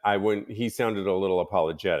 But I wouldn't he sounded a little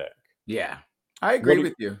apologetic. Yeah, I What agree do you,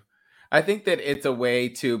 with you. I think that it's a way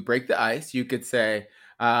to break the ice. You could say,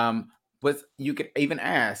 was you could even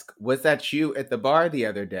ask, was that you at the bar the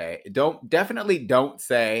other day? Don't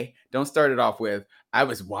start it off with, I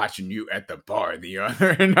was watching you at the bar the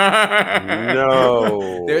other night.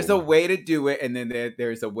 There's a no. way to do it, and then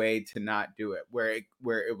there's a way to not do it, where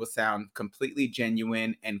it will sound completely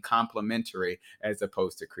genuine and complimentary as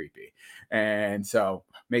opposed to creepy. And so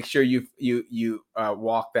make sure you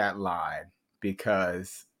walk that line,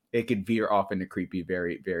 because it could veer off into creepy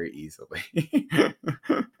very, very easily.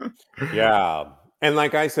 Yeah. And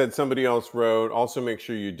like I said, somebody else wrote, also make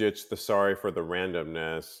sure you ditch the sorry for the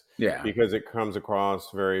randomness Yeah. because it comes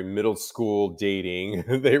across very middle school dating,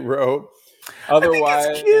 they wrote. I think it's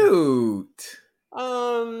Otherwise, cute.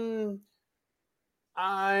 um,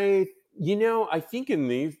 I, I think in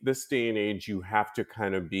this day and age, you have to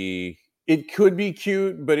kind of be, it could be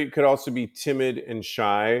cute, but it could also be timid and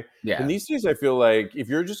shy. And Yeah. these days, I feel like if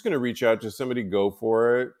you're just going to reach out to somebody, go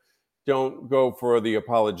for it. Don't go for the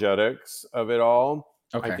apologetics of it all.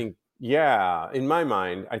 I Okay. think, yeah, in my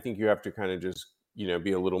mind, I think you have to kind of just,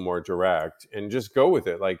 be a little more direct and just go with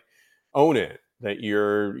it. Like, own it that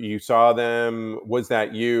you saw them, was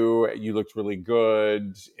that you looked really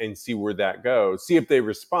good, and see where that goes. See if they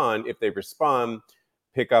respond. If they respond,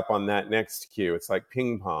 pick up on that next cue. It's like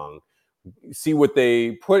ping pong. See what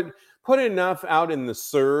they put enough out in the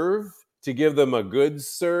serve to give them a good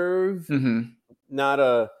serve, Hmm. not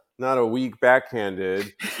a weak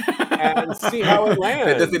backhanded, and see how it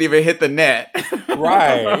That doesn't lands. even hit the net.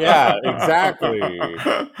 Right, yeah, exactly.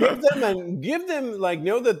 Give them like,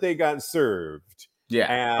 know that they got served. Yeah.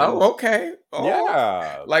 And Oh, okay. Oh,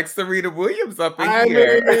 yeah. like Serena Williams up in I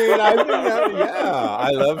here. mean, I've been yeah, I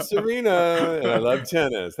love Serena and I love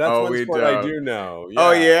tennis. That's Oh, one we sport I don't. do know.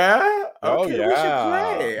 Oh Yeah. yeah. Oh Okay, we should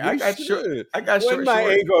yeah. play. We should. I got When short my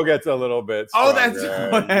shorts. ankle gets a little bit Oh, that's stronger.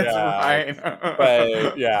 oh, that's Yeah. right.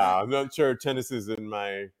 But yeah, I'm not sure tennis is in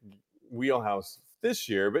my wheelhouse this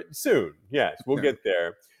year, but soon. Yes, we'll No. get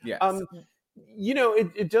there. Yes. Um,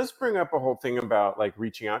 it does bring up a whole thing about like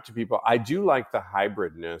reaching out to people. I do like the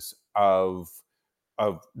hybridness of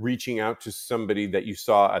reaching out to somebody that you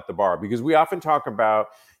saw at the bar, because we often talk about,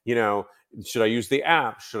 you know, should I use the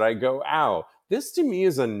app? Should I go out? This to me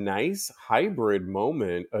is a nice hybrid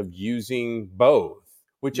moment of using both,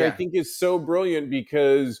 which I Yeah. think is so brilliant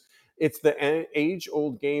because it's the age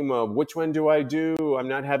old game of which one do I do? I'm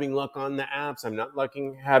not having luck on the apps. I'm not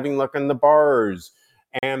having luck on the bars.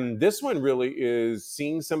 And this one really is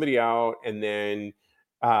seeing somebody out and then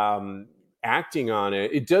um, acting on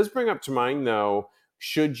it. It does bring up to mind, though,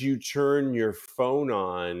 should you turn your phone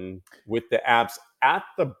on with the apps at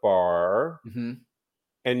the bar Hmm.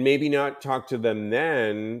 and maybe not talk to them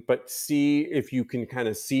then, but see if you can kind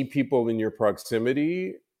of see people in your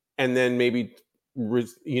proximity and then maybe,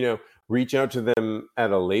 reach out to them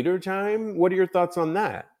at a later time? What are your thoughts on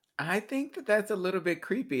that? I think that that's a little bit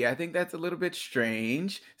creepy. I think that's a little bit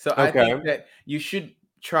strange. So I think Okay. that you should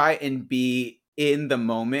try and be in the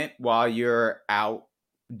moment while you're out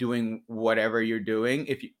doing whatever you're doing.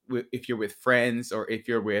 If you're with friends, or if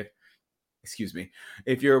you're with, excuse me,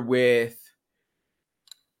 if you're with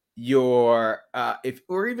your if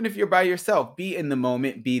or even if you're by yourself, be in the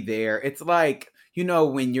moment, be there. It's like,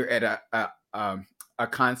 when you're at a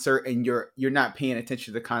concert and you're not paying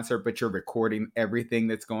attention to the concert, but you're recording everything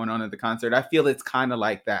that's going on at the concert. I feel it's kind of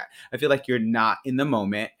like that. I feel like you're not in the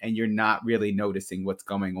moment and you're not really noticing what's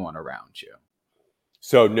going on around you.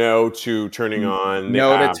 So no to turning on the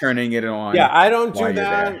No to apps. turning it Yeah, on I don't while do you're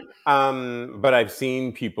that. there. But I've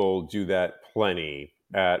seen people do that plenty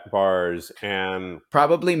at bars, and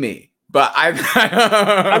Probably me. But I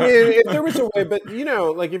mean, if there was a way, but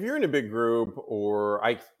like if you're in a big group,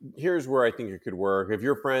 here's where I think it could work. If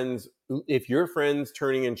your friends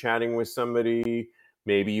turning and chatting with somebody,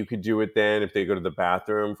 maybe you could do it then. If they go to the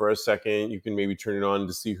bathroom for a second, you can maybe turn it on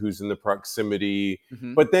to see who's in the proximity.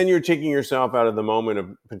 Mhm. But then you're taking yourself out of the moment of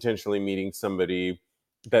potentially meeting somebody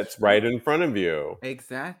It's that's right true. in front of you.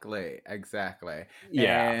 Exactly, exactly.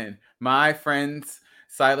 Yeah, And my friends,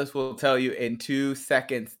 Silas will tell you in 2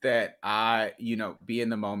 seconds that be in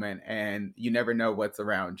the moment, and you never know what's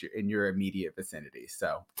around you in your immediate vicinity.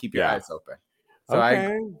 So keep your yeah. eyes open. So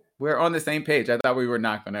Okay. we're on the same page. I thought we were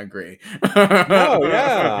not going to agree. No,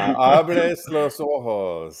 yeah. Abres los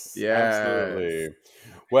ojos. Yes. Absolutely.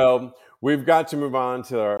 Well, we've got to move on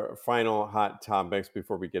to our final hot topics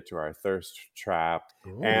before we get to our thirst trap.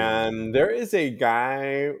 Ooh. And there is a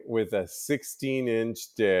guy with a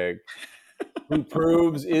 16-inch dick who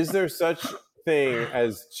proves, is there such thing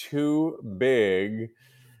as too big?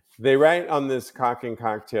 They write on this Cock and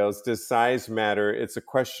Cocktails, does size matter? It's a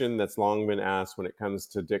question that's long been asked when it comes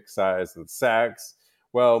to dick size and sex.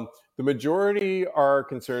 Well, the majority are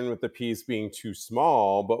concerned with the piece being too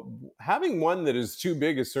small, but having one that is too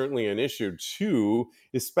big is certainly an issue too,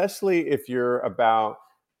 especially if you're about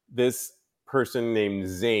this person named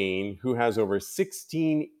Zane who has over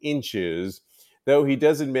 16 inches, though he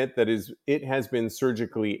does admit that it has been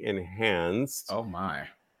surgically enhanced. Oh my.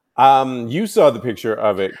 You saw the picture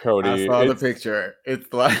of it, I Cody. saw the picture.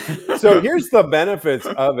 It's like So here's the benefits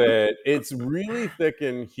of it. It's really thick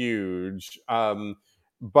and huge,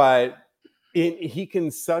 but he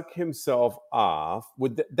can suck himself off.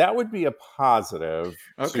 That would be a positive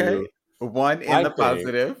Okay. to, One in I the think.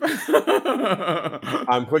 positive.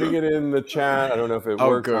 I'm putting it in the chat. I don't know if it Oh,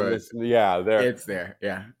 works on good. this. Yeah, there. It's there.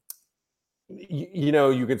 Yeah.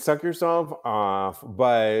 You could suck yourself off,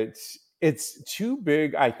 but it's too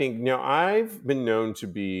big. I think now I've been known to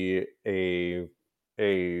be a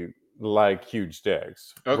like huge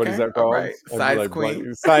dicks. What is Okay. that All called? right. I'm Size like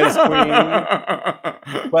queen. size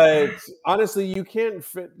queen. But honestly, you can't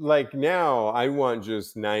fit, like, now I want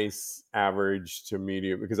just nice average to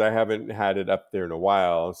medium because I haven't had it up there in a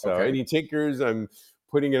while. So Okay. any takers, I'm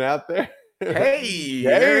putting it out there. Hey,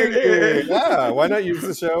 there it Hey, yeah, why is. not use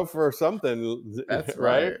the show for something, That's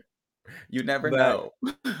right? right. You never But know.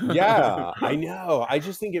 yeah, I know. I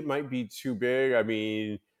just think it might be too big. I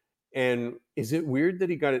mean, and is it weird that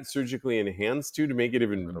he got it surgically enhanced too to make it A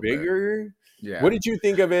even little bit. bigger? What Yeah. did you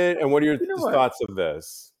think of it, and what are your You know what? thoughts of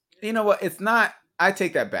this? You know what? It's not. I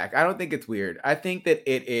take that back. I don't think it's weird. I think that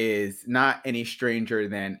it is not any stranger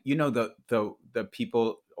than the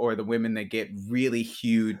people or the women that get really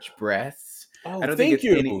huge breasts. I Oh, don't think thank it's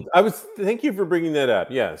you. any. Thank you for bringing that up.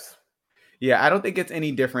 Yes. Yeah, I don't think it's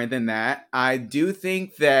any different than that. I do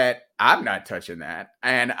think that I'm not touching that,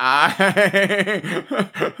 and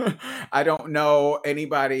I don't know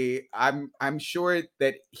anybody. I'm sure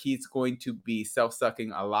that he's going to be self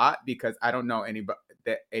sucking a lot because I don't know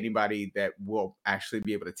anybody that will actually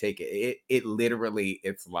be able to take it. It literally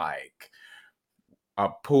it's like a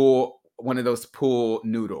pool, one of those pool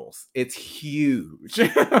noodles. It's huge.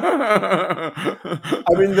 I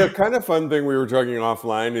mean, the kind of fun thing we were talking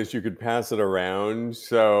offline is you could pass it around.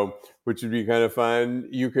 So, which would be kind of fun.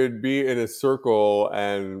 You could be in a circle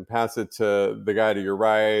and pass it to the guy to your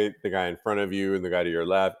right, the guy in front of you, and the guy to your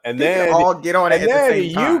left. And They could then all get on it and at the then same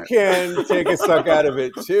you time. can take a suck out of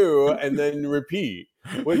it too, and then repeat.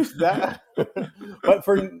 Which that but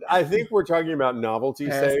for I think we're talking about novelty's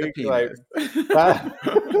Pass the sake, like penis. pa-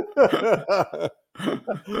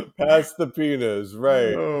 pass the penis,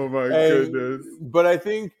 right. Oh my And goodness. but I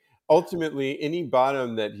think ultimately any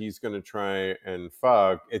bottom that he's going to try and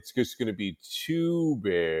fuck, it's just going to be too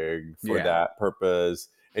big for Yeah. that purpose,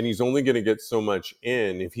 and he's only going to get so much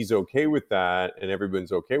in. If he's okay with that and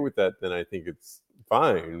everyone's okay with that, then I think it's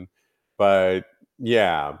fine. But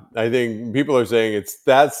yeah, I think people are saying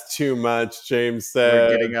that's too much, James We're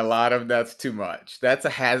said. getting a lot of that's too much. That's a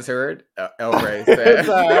hazard, El Rey It's said.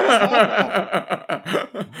 a-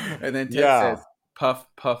 And then Ted yeah. says, puff,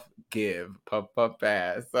 puff, give, puff, puff,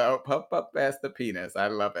 pass. So puff, puff, pass the penis. I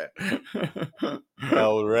love it.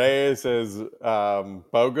 El Rey says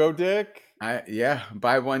Bogo Dick. Yeah,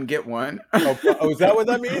 buy one, get one. Oh, is that what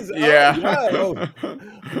that means? Oh, Yeah. yeah. Oh,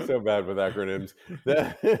 I'm so bad with acronyms.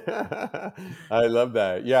 I love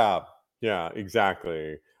that. Yeah, yeah,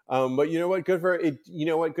 exactly. But you know what? Good for it. You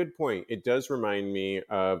know what? Good point. It does remind me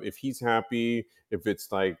of, if he's happy, if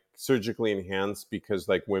it's like surgically enhanced because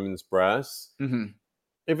like women's breasts. Mhm.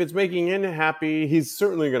 If it's making him happy, he's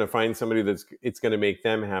certainly going to find somebody it's going to make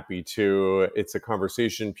them happy too. It's a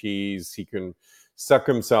conversation piece. He can suck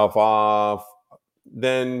himself off.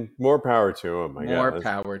 then more power to him, I More guess.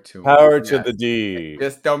 power to him. Power to the Yes. D.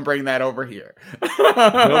 Just don't bring that over here.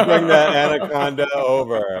 Don't bring that anaconda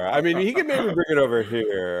over. I mean, he can maybe bring it over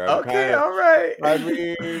here. Okay, all right. I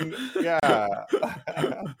mean, yeah.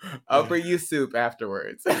 I'll bring you soup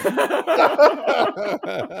afterwards. You're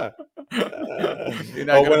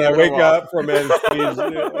not Oh, gonna when be I able to wake walk. up from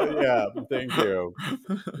anesthesia, yeah, thank you.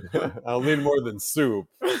 I'll need more than soup.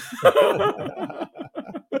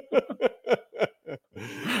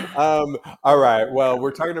 All right. Well,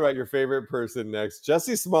 we're talking about your favorite person next.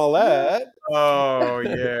 Jussie Smollett Oh,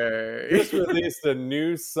 yay. just released a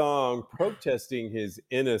new song protesting his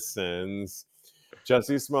innocence.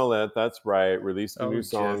 Jussie Smollett, that's right, released a Oh, new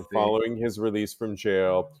song Jesse. following his release from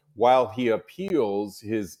jail while he appeals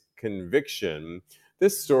his conviction.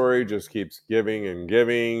 This story just keeps giving and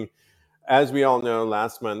giving. As we all know,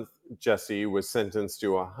 last month, Jesse was sentenced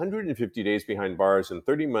to 150 days behind bars and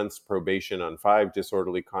 30 months probation on 5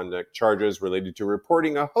 disorderly conduct charges related to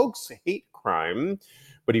reporting a hoax hate crime,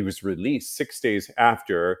 but he was released 6 days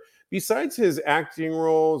after. Besides his acting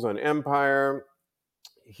roles on Empire,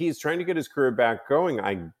 he's trying to get his career back going,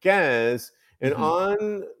 I guess. And Mhm.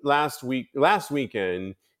 on last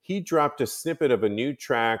weekend, he dropped a snippet of a new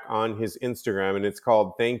track on his Instagram, and it's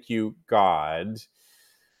called "Thank You God."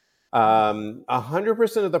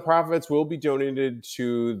 100% of the profits will be donated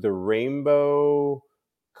to the Rainbow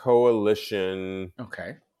Coalition,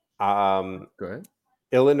 Okay, um, good.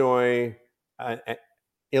 Illinois,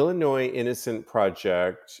 Illinois Innocent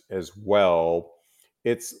Project as well.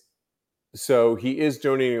 It's so he is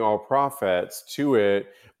donating all profits to it,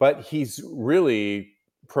 but he's really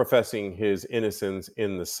professing his innocence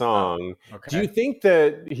in the Oh, song. Do you okay. think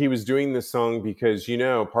that he was doing this song because,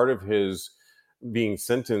 part of his being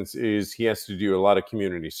sentenced is he has to do a lot of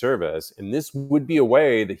community service, and this would be a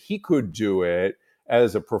way that he could do it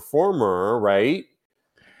as a performer, right?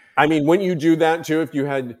 I mean, wouldn't you do that too if you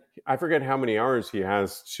had, I forget how many hours he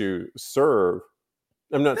has to serve.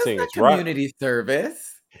 I'm not That's saying not it's right. community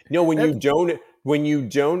service. No, That's when you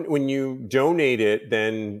donate it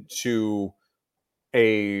then to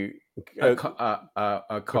a a, a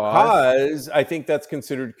a cause. cause, I think that's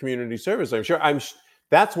considered community service.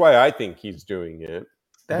 That's why I think he's doing it.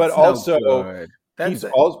 But That's no also good. That's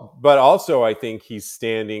but also I think he's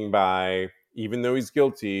standing by, even though he's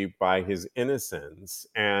guilty, by his innocence.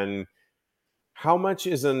 And how much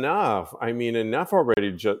is enough? I mean, enough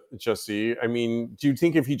already, Jussie. I mean, do you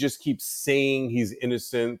think if he just keeps saying he's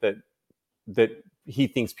innocent that he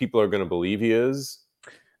thinks people are going to believe he is?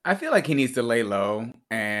 I feel like he needs to lay low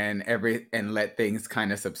and let things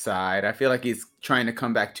kind of subside. I feel like he's trying to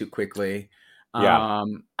come back too quickly. Yeah.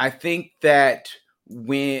 I think that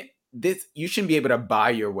when this you shouldn't be able to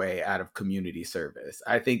buy your way out of community service.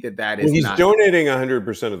 I think that that Well, is he's not donating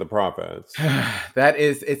 100% of the profits. that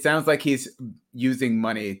is it sounds like he's using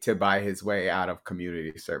money to buy his way out of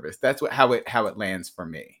community service. That's how it lands for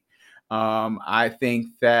me. I think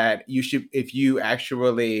that you should if you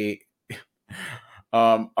actually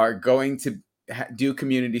are going to do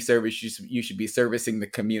community service, you should be servicing the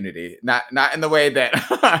community, not in the way that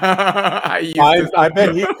I used to. I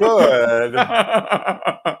bet he could.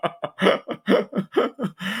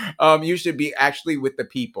 You should be actually with the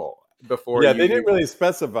people before Yeah, they didn't you. really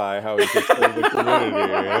specify how he could serve the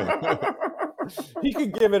community. He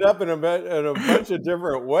could give it up in a bunch of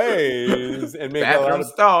different ways and make a lot Bathroom of,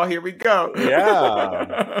 stall. Here we go.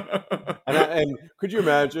 yeah. And could you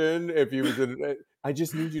imagine if he was I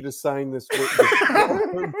just need you to sign this form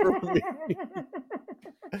for me.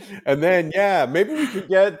 And then, yeah, maybe we could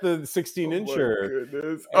get the 16 Oh my incher.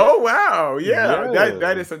 goodness! Eh, Oh wow! Yeah, yeah.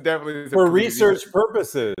 that is definitely some For community. for He should.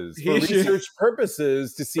 research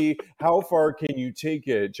purposes, to see how far can you take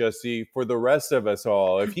it, Jesse, for the rest of us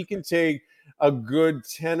all. If he can take a good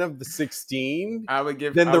 10 of the 16, I would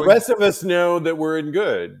give. then I the would. rest of us know that we're in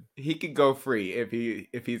good. He could go free if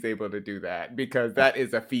he's able to do that because that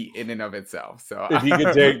is a feat in and of itself. So If he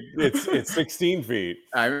could take, it's 16 feet.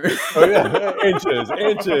 I'm. Oh yeah, inches.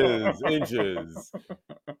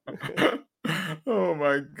 Oh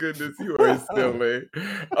my goodness, you are silly.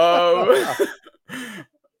 Um,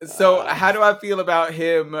 so how do I feel about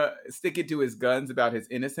him sticking to his guns about his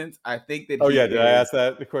innocence? I think that Oh he yeah, did I is. ask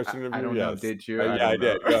that question of I you? don't know. Yes. Did you? I Yeah, I don't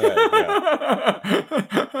know. did. Go ahead.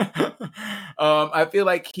 Yeah. I feel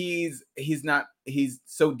like he's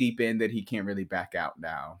so deep in that he can't really back out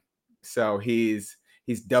now. So he's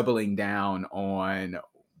doubling down on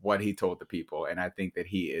what he told the people, and I think that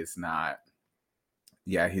he is not.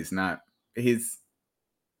 Yeah, he's not.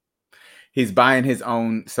 He's buying his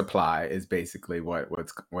own supply. Is basically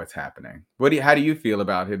what's happening. How do you feel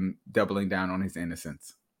about him doubling down on his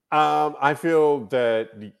innocence? I feel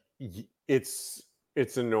that it's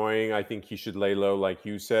annoying. I think he should lay low, like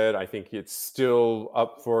you said. I think it's still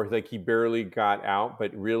up for, like, he barely got out,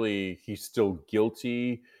 but really he's still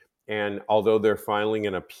guilty. And although they're filing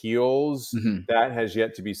an appeals, Mhm. that has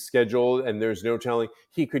yet to be scheduled, and there's no telling,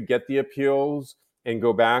 he could get the appeals and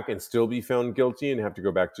go back and still be found guilty and have to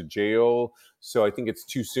go back to jail. So I think it's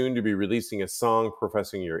too soon to be releasing a song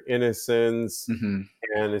professing your innocence. Mhm.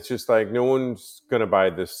 And it's just like no one's gonna buy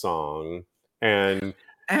this song. and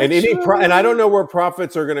and I don't Actually know where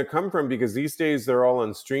profits are going to come from, because these days they're all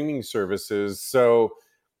on streaming services. So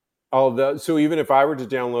so even if I were to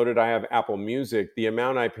download it, I have Apple Music. The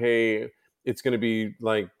amount I pay, it's going to be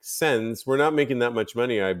like cents. We're not making that much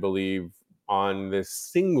money, I believe, on this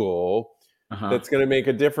single Uh-huh. that's going to make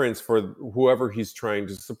a difference for whoever he's trying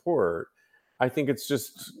to support. I think it's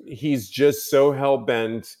just, he's just so hell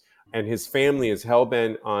bent, and his family is hell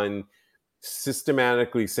bent on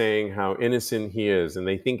systematically saying how innocent he is. And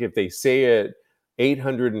they think if they say it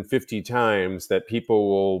 850 times that people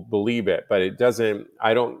will believe it, but it doesn't.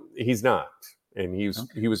 He's not. And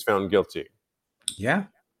Okay. he was found guilty. Yeah,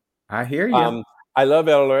 I hear you. Um, I love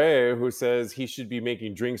El Rey, who says he should be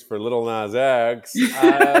making drinks for Little Nas X.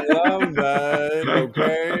 I love that.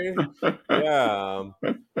 Okay. Yeah.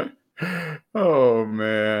 Oh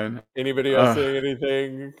man. Anybody else Uh, saying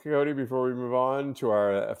anything, Cody, before we move on to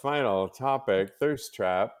our final topic, thirst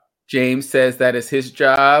trap? James says that is his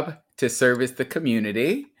job to service the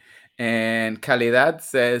community. And Calidad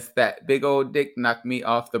says that big old dick knocked me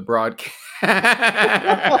off the broadcast.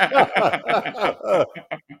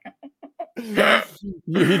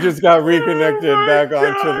 He just got reconnected back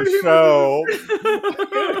onto the show.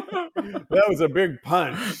 Oh my God, That was a big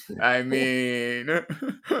punch. I mean,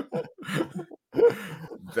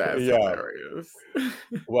 that's Yeah. hilarious.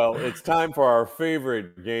 Well, it's time for our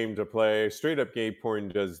favorite game to play. Straight Up Gay Porn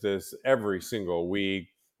does this every single week,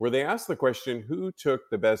 where they ask the question, who took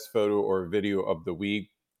the best photo or video of the week?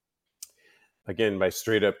 Again, by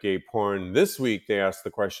Straight Up Gay Porn. This week, they asked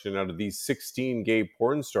the question, out of these 16 gay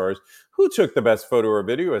porn stars, who took the best photo or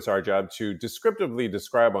video? It's our job to descriptively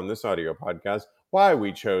describe on this audio podcast why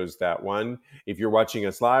we chose that one. If you're watching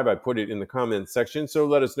us live, I put it in the comments section, so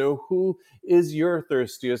let us know who is your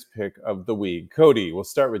thirstiest pick of the week. Cody, we'll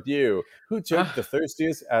start with you. Who took the Ah,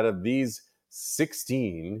 thirstiest out of these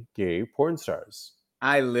 16 gay porn stars?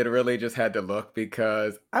 I literally just had to look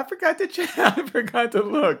because I forgot to check. I forgot to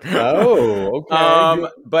look. Oh, okay. Do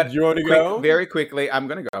But you want to go? very quickly, I'm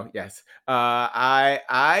gonna go. Yes,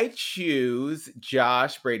 I choose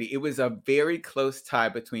Josh Brady. It was a very close tie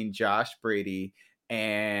between Josh Brady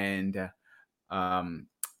and um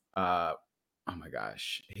uh oh my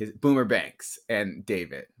gosh, his Boomer Banks and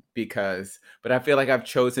David, because but I feel like I've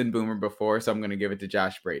chosen Boomer before, so I'm going to give it to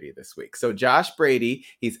Josh Brady this week. So Josh Brady,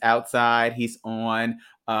 he's outside, he's on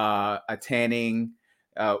a tanning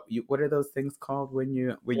what are those things called when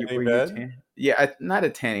you Tanning where you bed? tan? Yeah, not a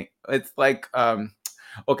tanning. It's like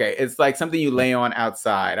okay, it's like something you lay on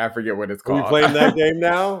outside. I forget what it's Are we called. playing that game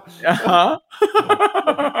now? Uh-huh.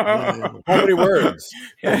 How many words?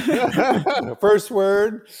 First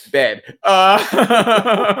word. Bed.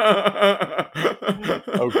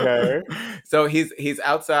 Okay. So he's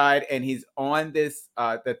outside and he's on this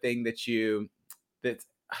the thing that you that's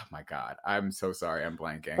oh my god, I'm so sorry, I'm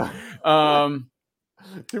blanking.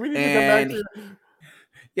 Do we need to come back And to?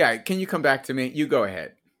 yeah, can you come back to me? You go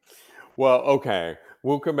ahead. Well, okay.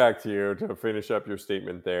 We'll come back to you to finish up your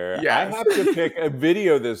statement there. I Yes. have to pick a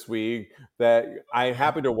video this week that I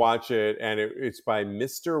happened to watch it, and it's by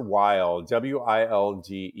Mr. Wild, Wilde.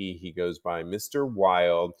 He goes by Mr.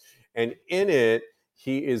 Wild. And in it,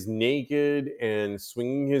 he is naked and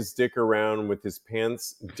swinging his dick around with his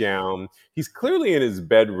pants down. He's clearly in his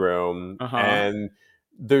bedroom, Uh-huh. and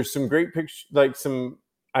there's some great pictures, like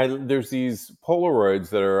there's these Polaroids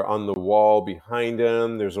that are on the wall behind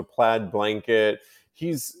him. There's a plaid blanket.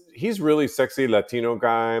 He's really sexy Latino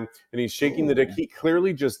guy, and he's shaking the dick. Ooh. He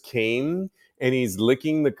clearly just came, and he's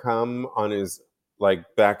licking the cum on his, like,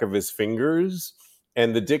 back of his fingers,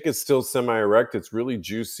 and the dick is still semi erect. It's really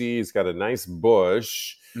juicy. He's got a nice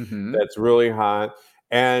bush Mm-hmm. that's really hot.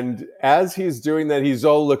 And as he's doing that, he's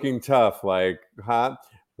all looking tough, like hot.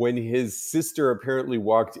 When his sister apparently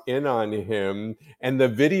walked in on him, and the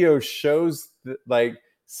video shows like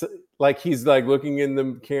he's like looking in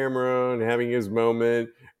the camera and having his moment,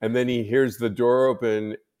 and then he hears the door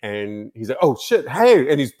open, and he's like, "Oh shit, hey!"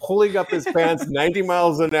 And he's pulling up his pants 90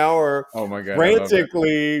 miles an hour, Oh my god, I love it.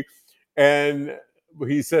 frantically, and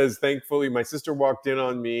he says, "Thankfully, my sister walked in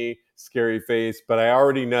on me, scary face, but I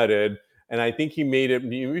already nutted." And I think he made it.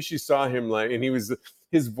 Maybe she saw him, like, and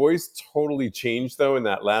his voice totally changed though in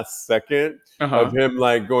that last second of Uh-huh. him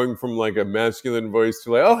like going from like a masculine voice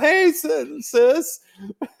to like, oh hey sis, because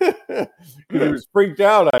he was freaked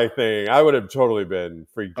out. I think I would have totally been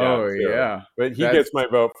freaked out Oh, too. yeah. But he That's gets my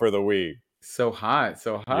vote for the week. so hot,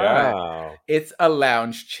 so hot. Yeah. It's a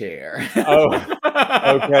lounge chair.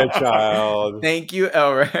 Oh, okay, child. Thank you,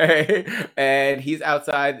 Elray. And he's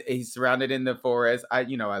outside. He's surrounded in the forest. I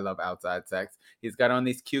love outside sex. He's got on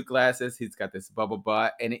these cute glasses. He's got this bubble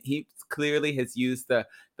butt, and he clearly has used the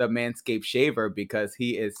Manscaped shaver because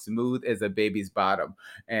he is smooth as a baby's bottom,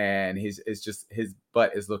 and his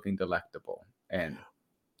butt is looking delectable, and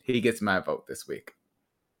he gets my vote this week.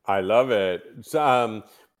 I love it. So,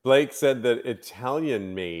 Blake said that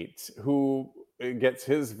Italian Mate, who gets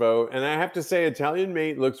his vote, and I have to say, Italian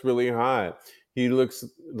Mate looks really hot. He looks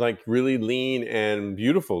like really lean and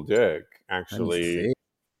beautiful dick, Let me actually. see.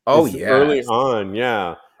 Oh, It's early yes. on,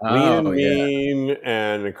 yeah. Lean Oh, and yeah. mean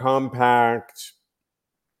and compact,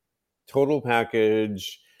 total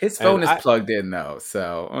package. His And phone is plugged in though,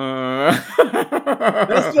 so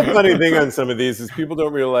that's the funny thing on some of these is people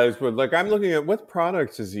don't realize, but like I'm looking at what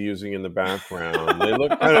products is he using in the background. They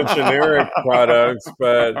look kind of generic products,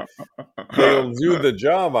 but they'll do the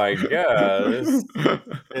job, I guess.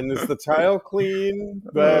 And is the tile clean?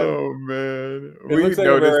 But Oh, man. it We looks like a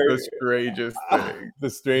noticed very the strangest thing, the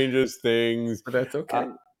strangest things. but that's Uh, okay.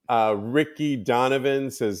 Ricky Donovan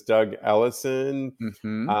says Doug Ellison.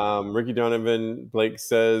 Mhm. Ricky Donovan, Blake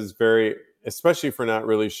says, very, especially for not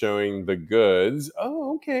really showing the goods.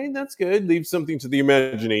 Oh, okay, that's good. Leave something to the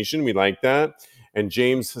imagination. We like that. And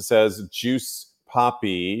James says Juice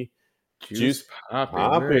Poppy. Juice Juice Poppy, where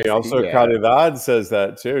Poppy. is Also, he at? Caridad says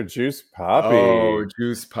that too. Juice Oh, Poppy.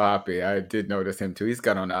 Juice Poppy, I did notice him too. He's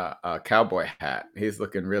got on a cowboy hat. He's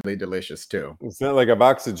looking really delicious too. It's not like a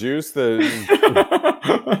box of juice that.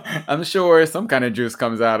 I'm sure some kind of juice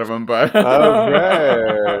comes out of him, but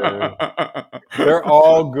Okay. They're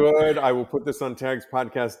all good. I will put this on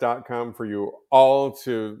tagspodcast.com for you all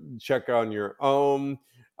to check on your own.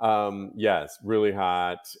 Yes, really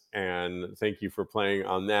hot. And thank you for playing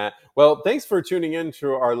on that. Well, thanks for tuning in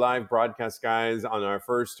to our live broadcast, guys, on our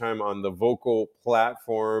first time on the Vocal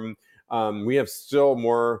platform. We have still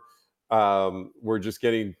more. We're just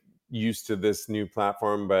getting used to this new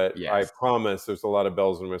platform, but I yes. promise there's a lot of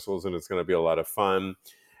bells and whistles and it's going to be a lot of fun.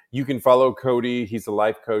 You can follow Cody. He's a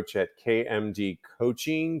life coach at KMD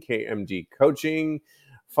Coaching. KMD Coaching.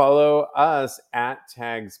 Follow us at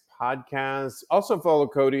Tags Podcast. Also follow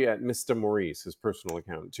Cody at Mr. Maurice, his personal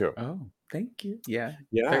account too. Oh, thank you. Yeah,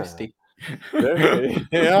 Yeah. thirsty.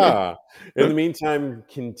 Yeah. In the meantime,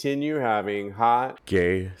 continue having hot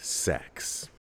gay sex.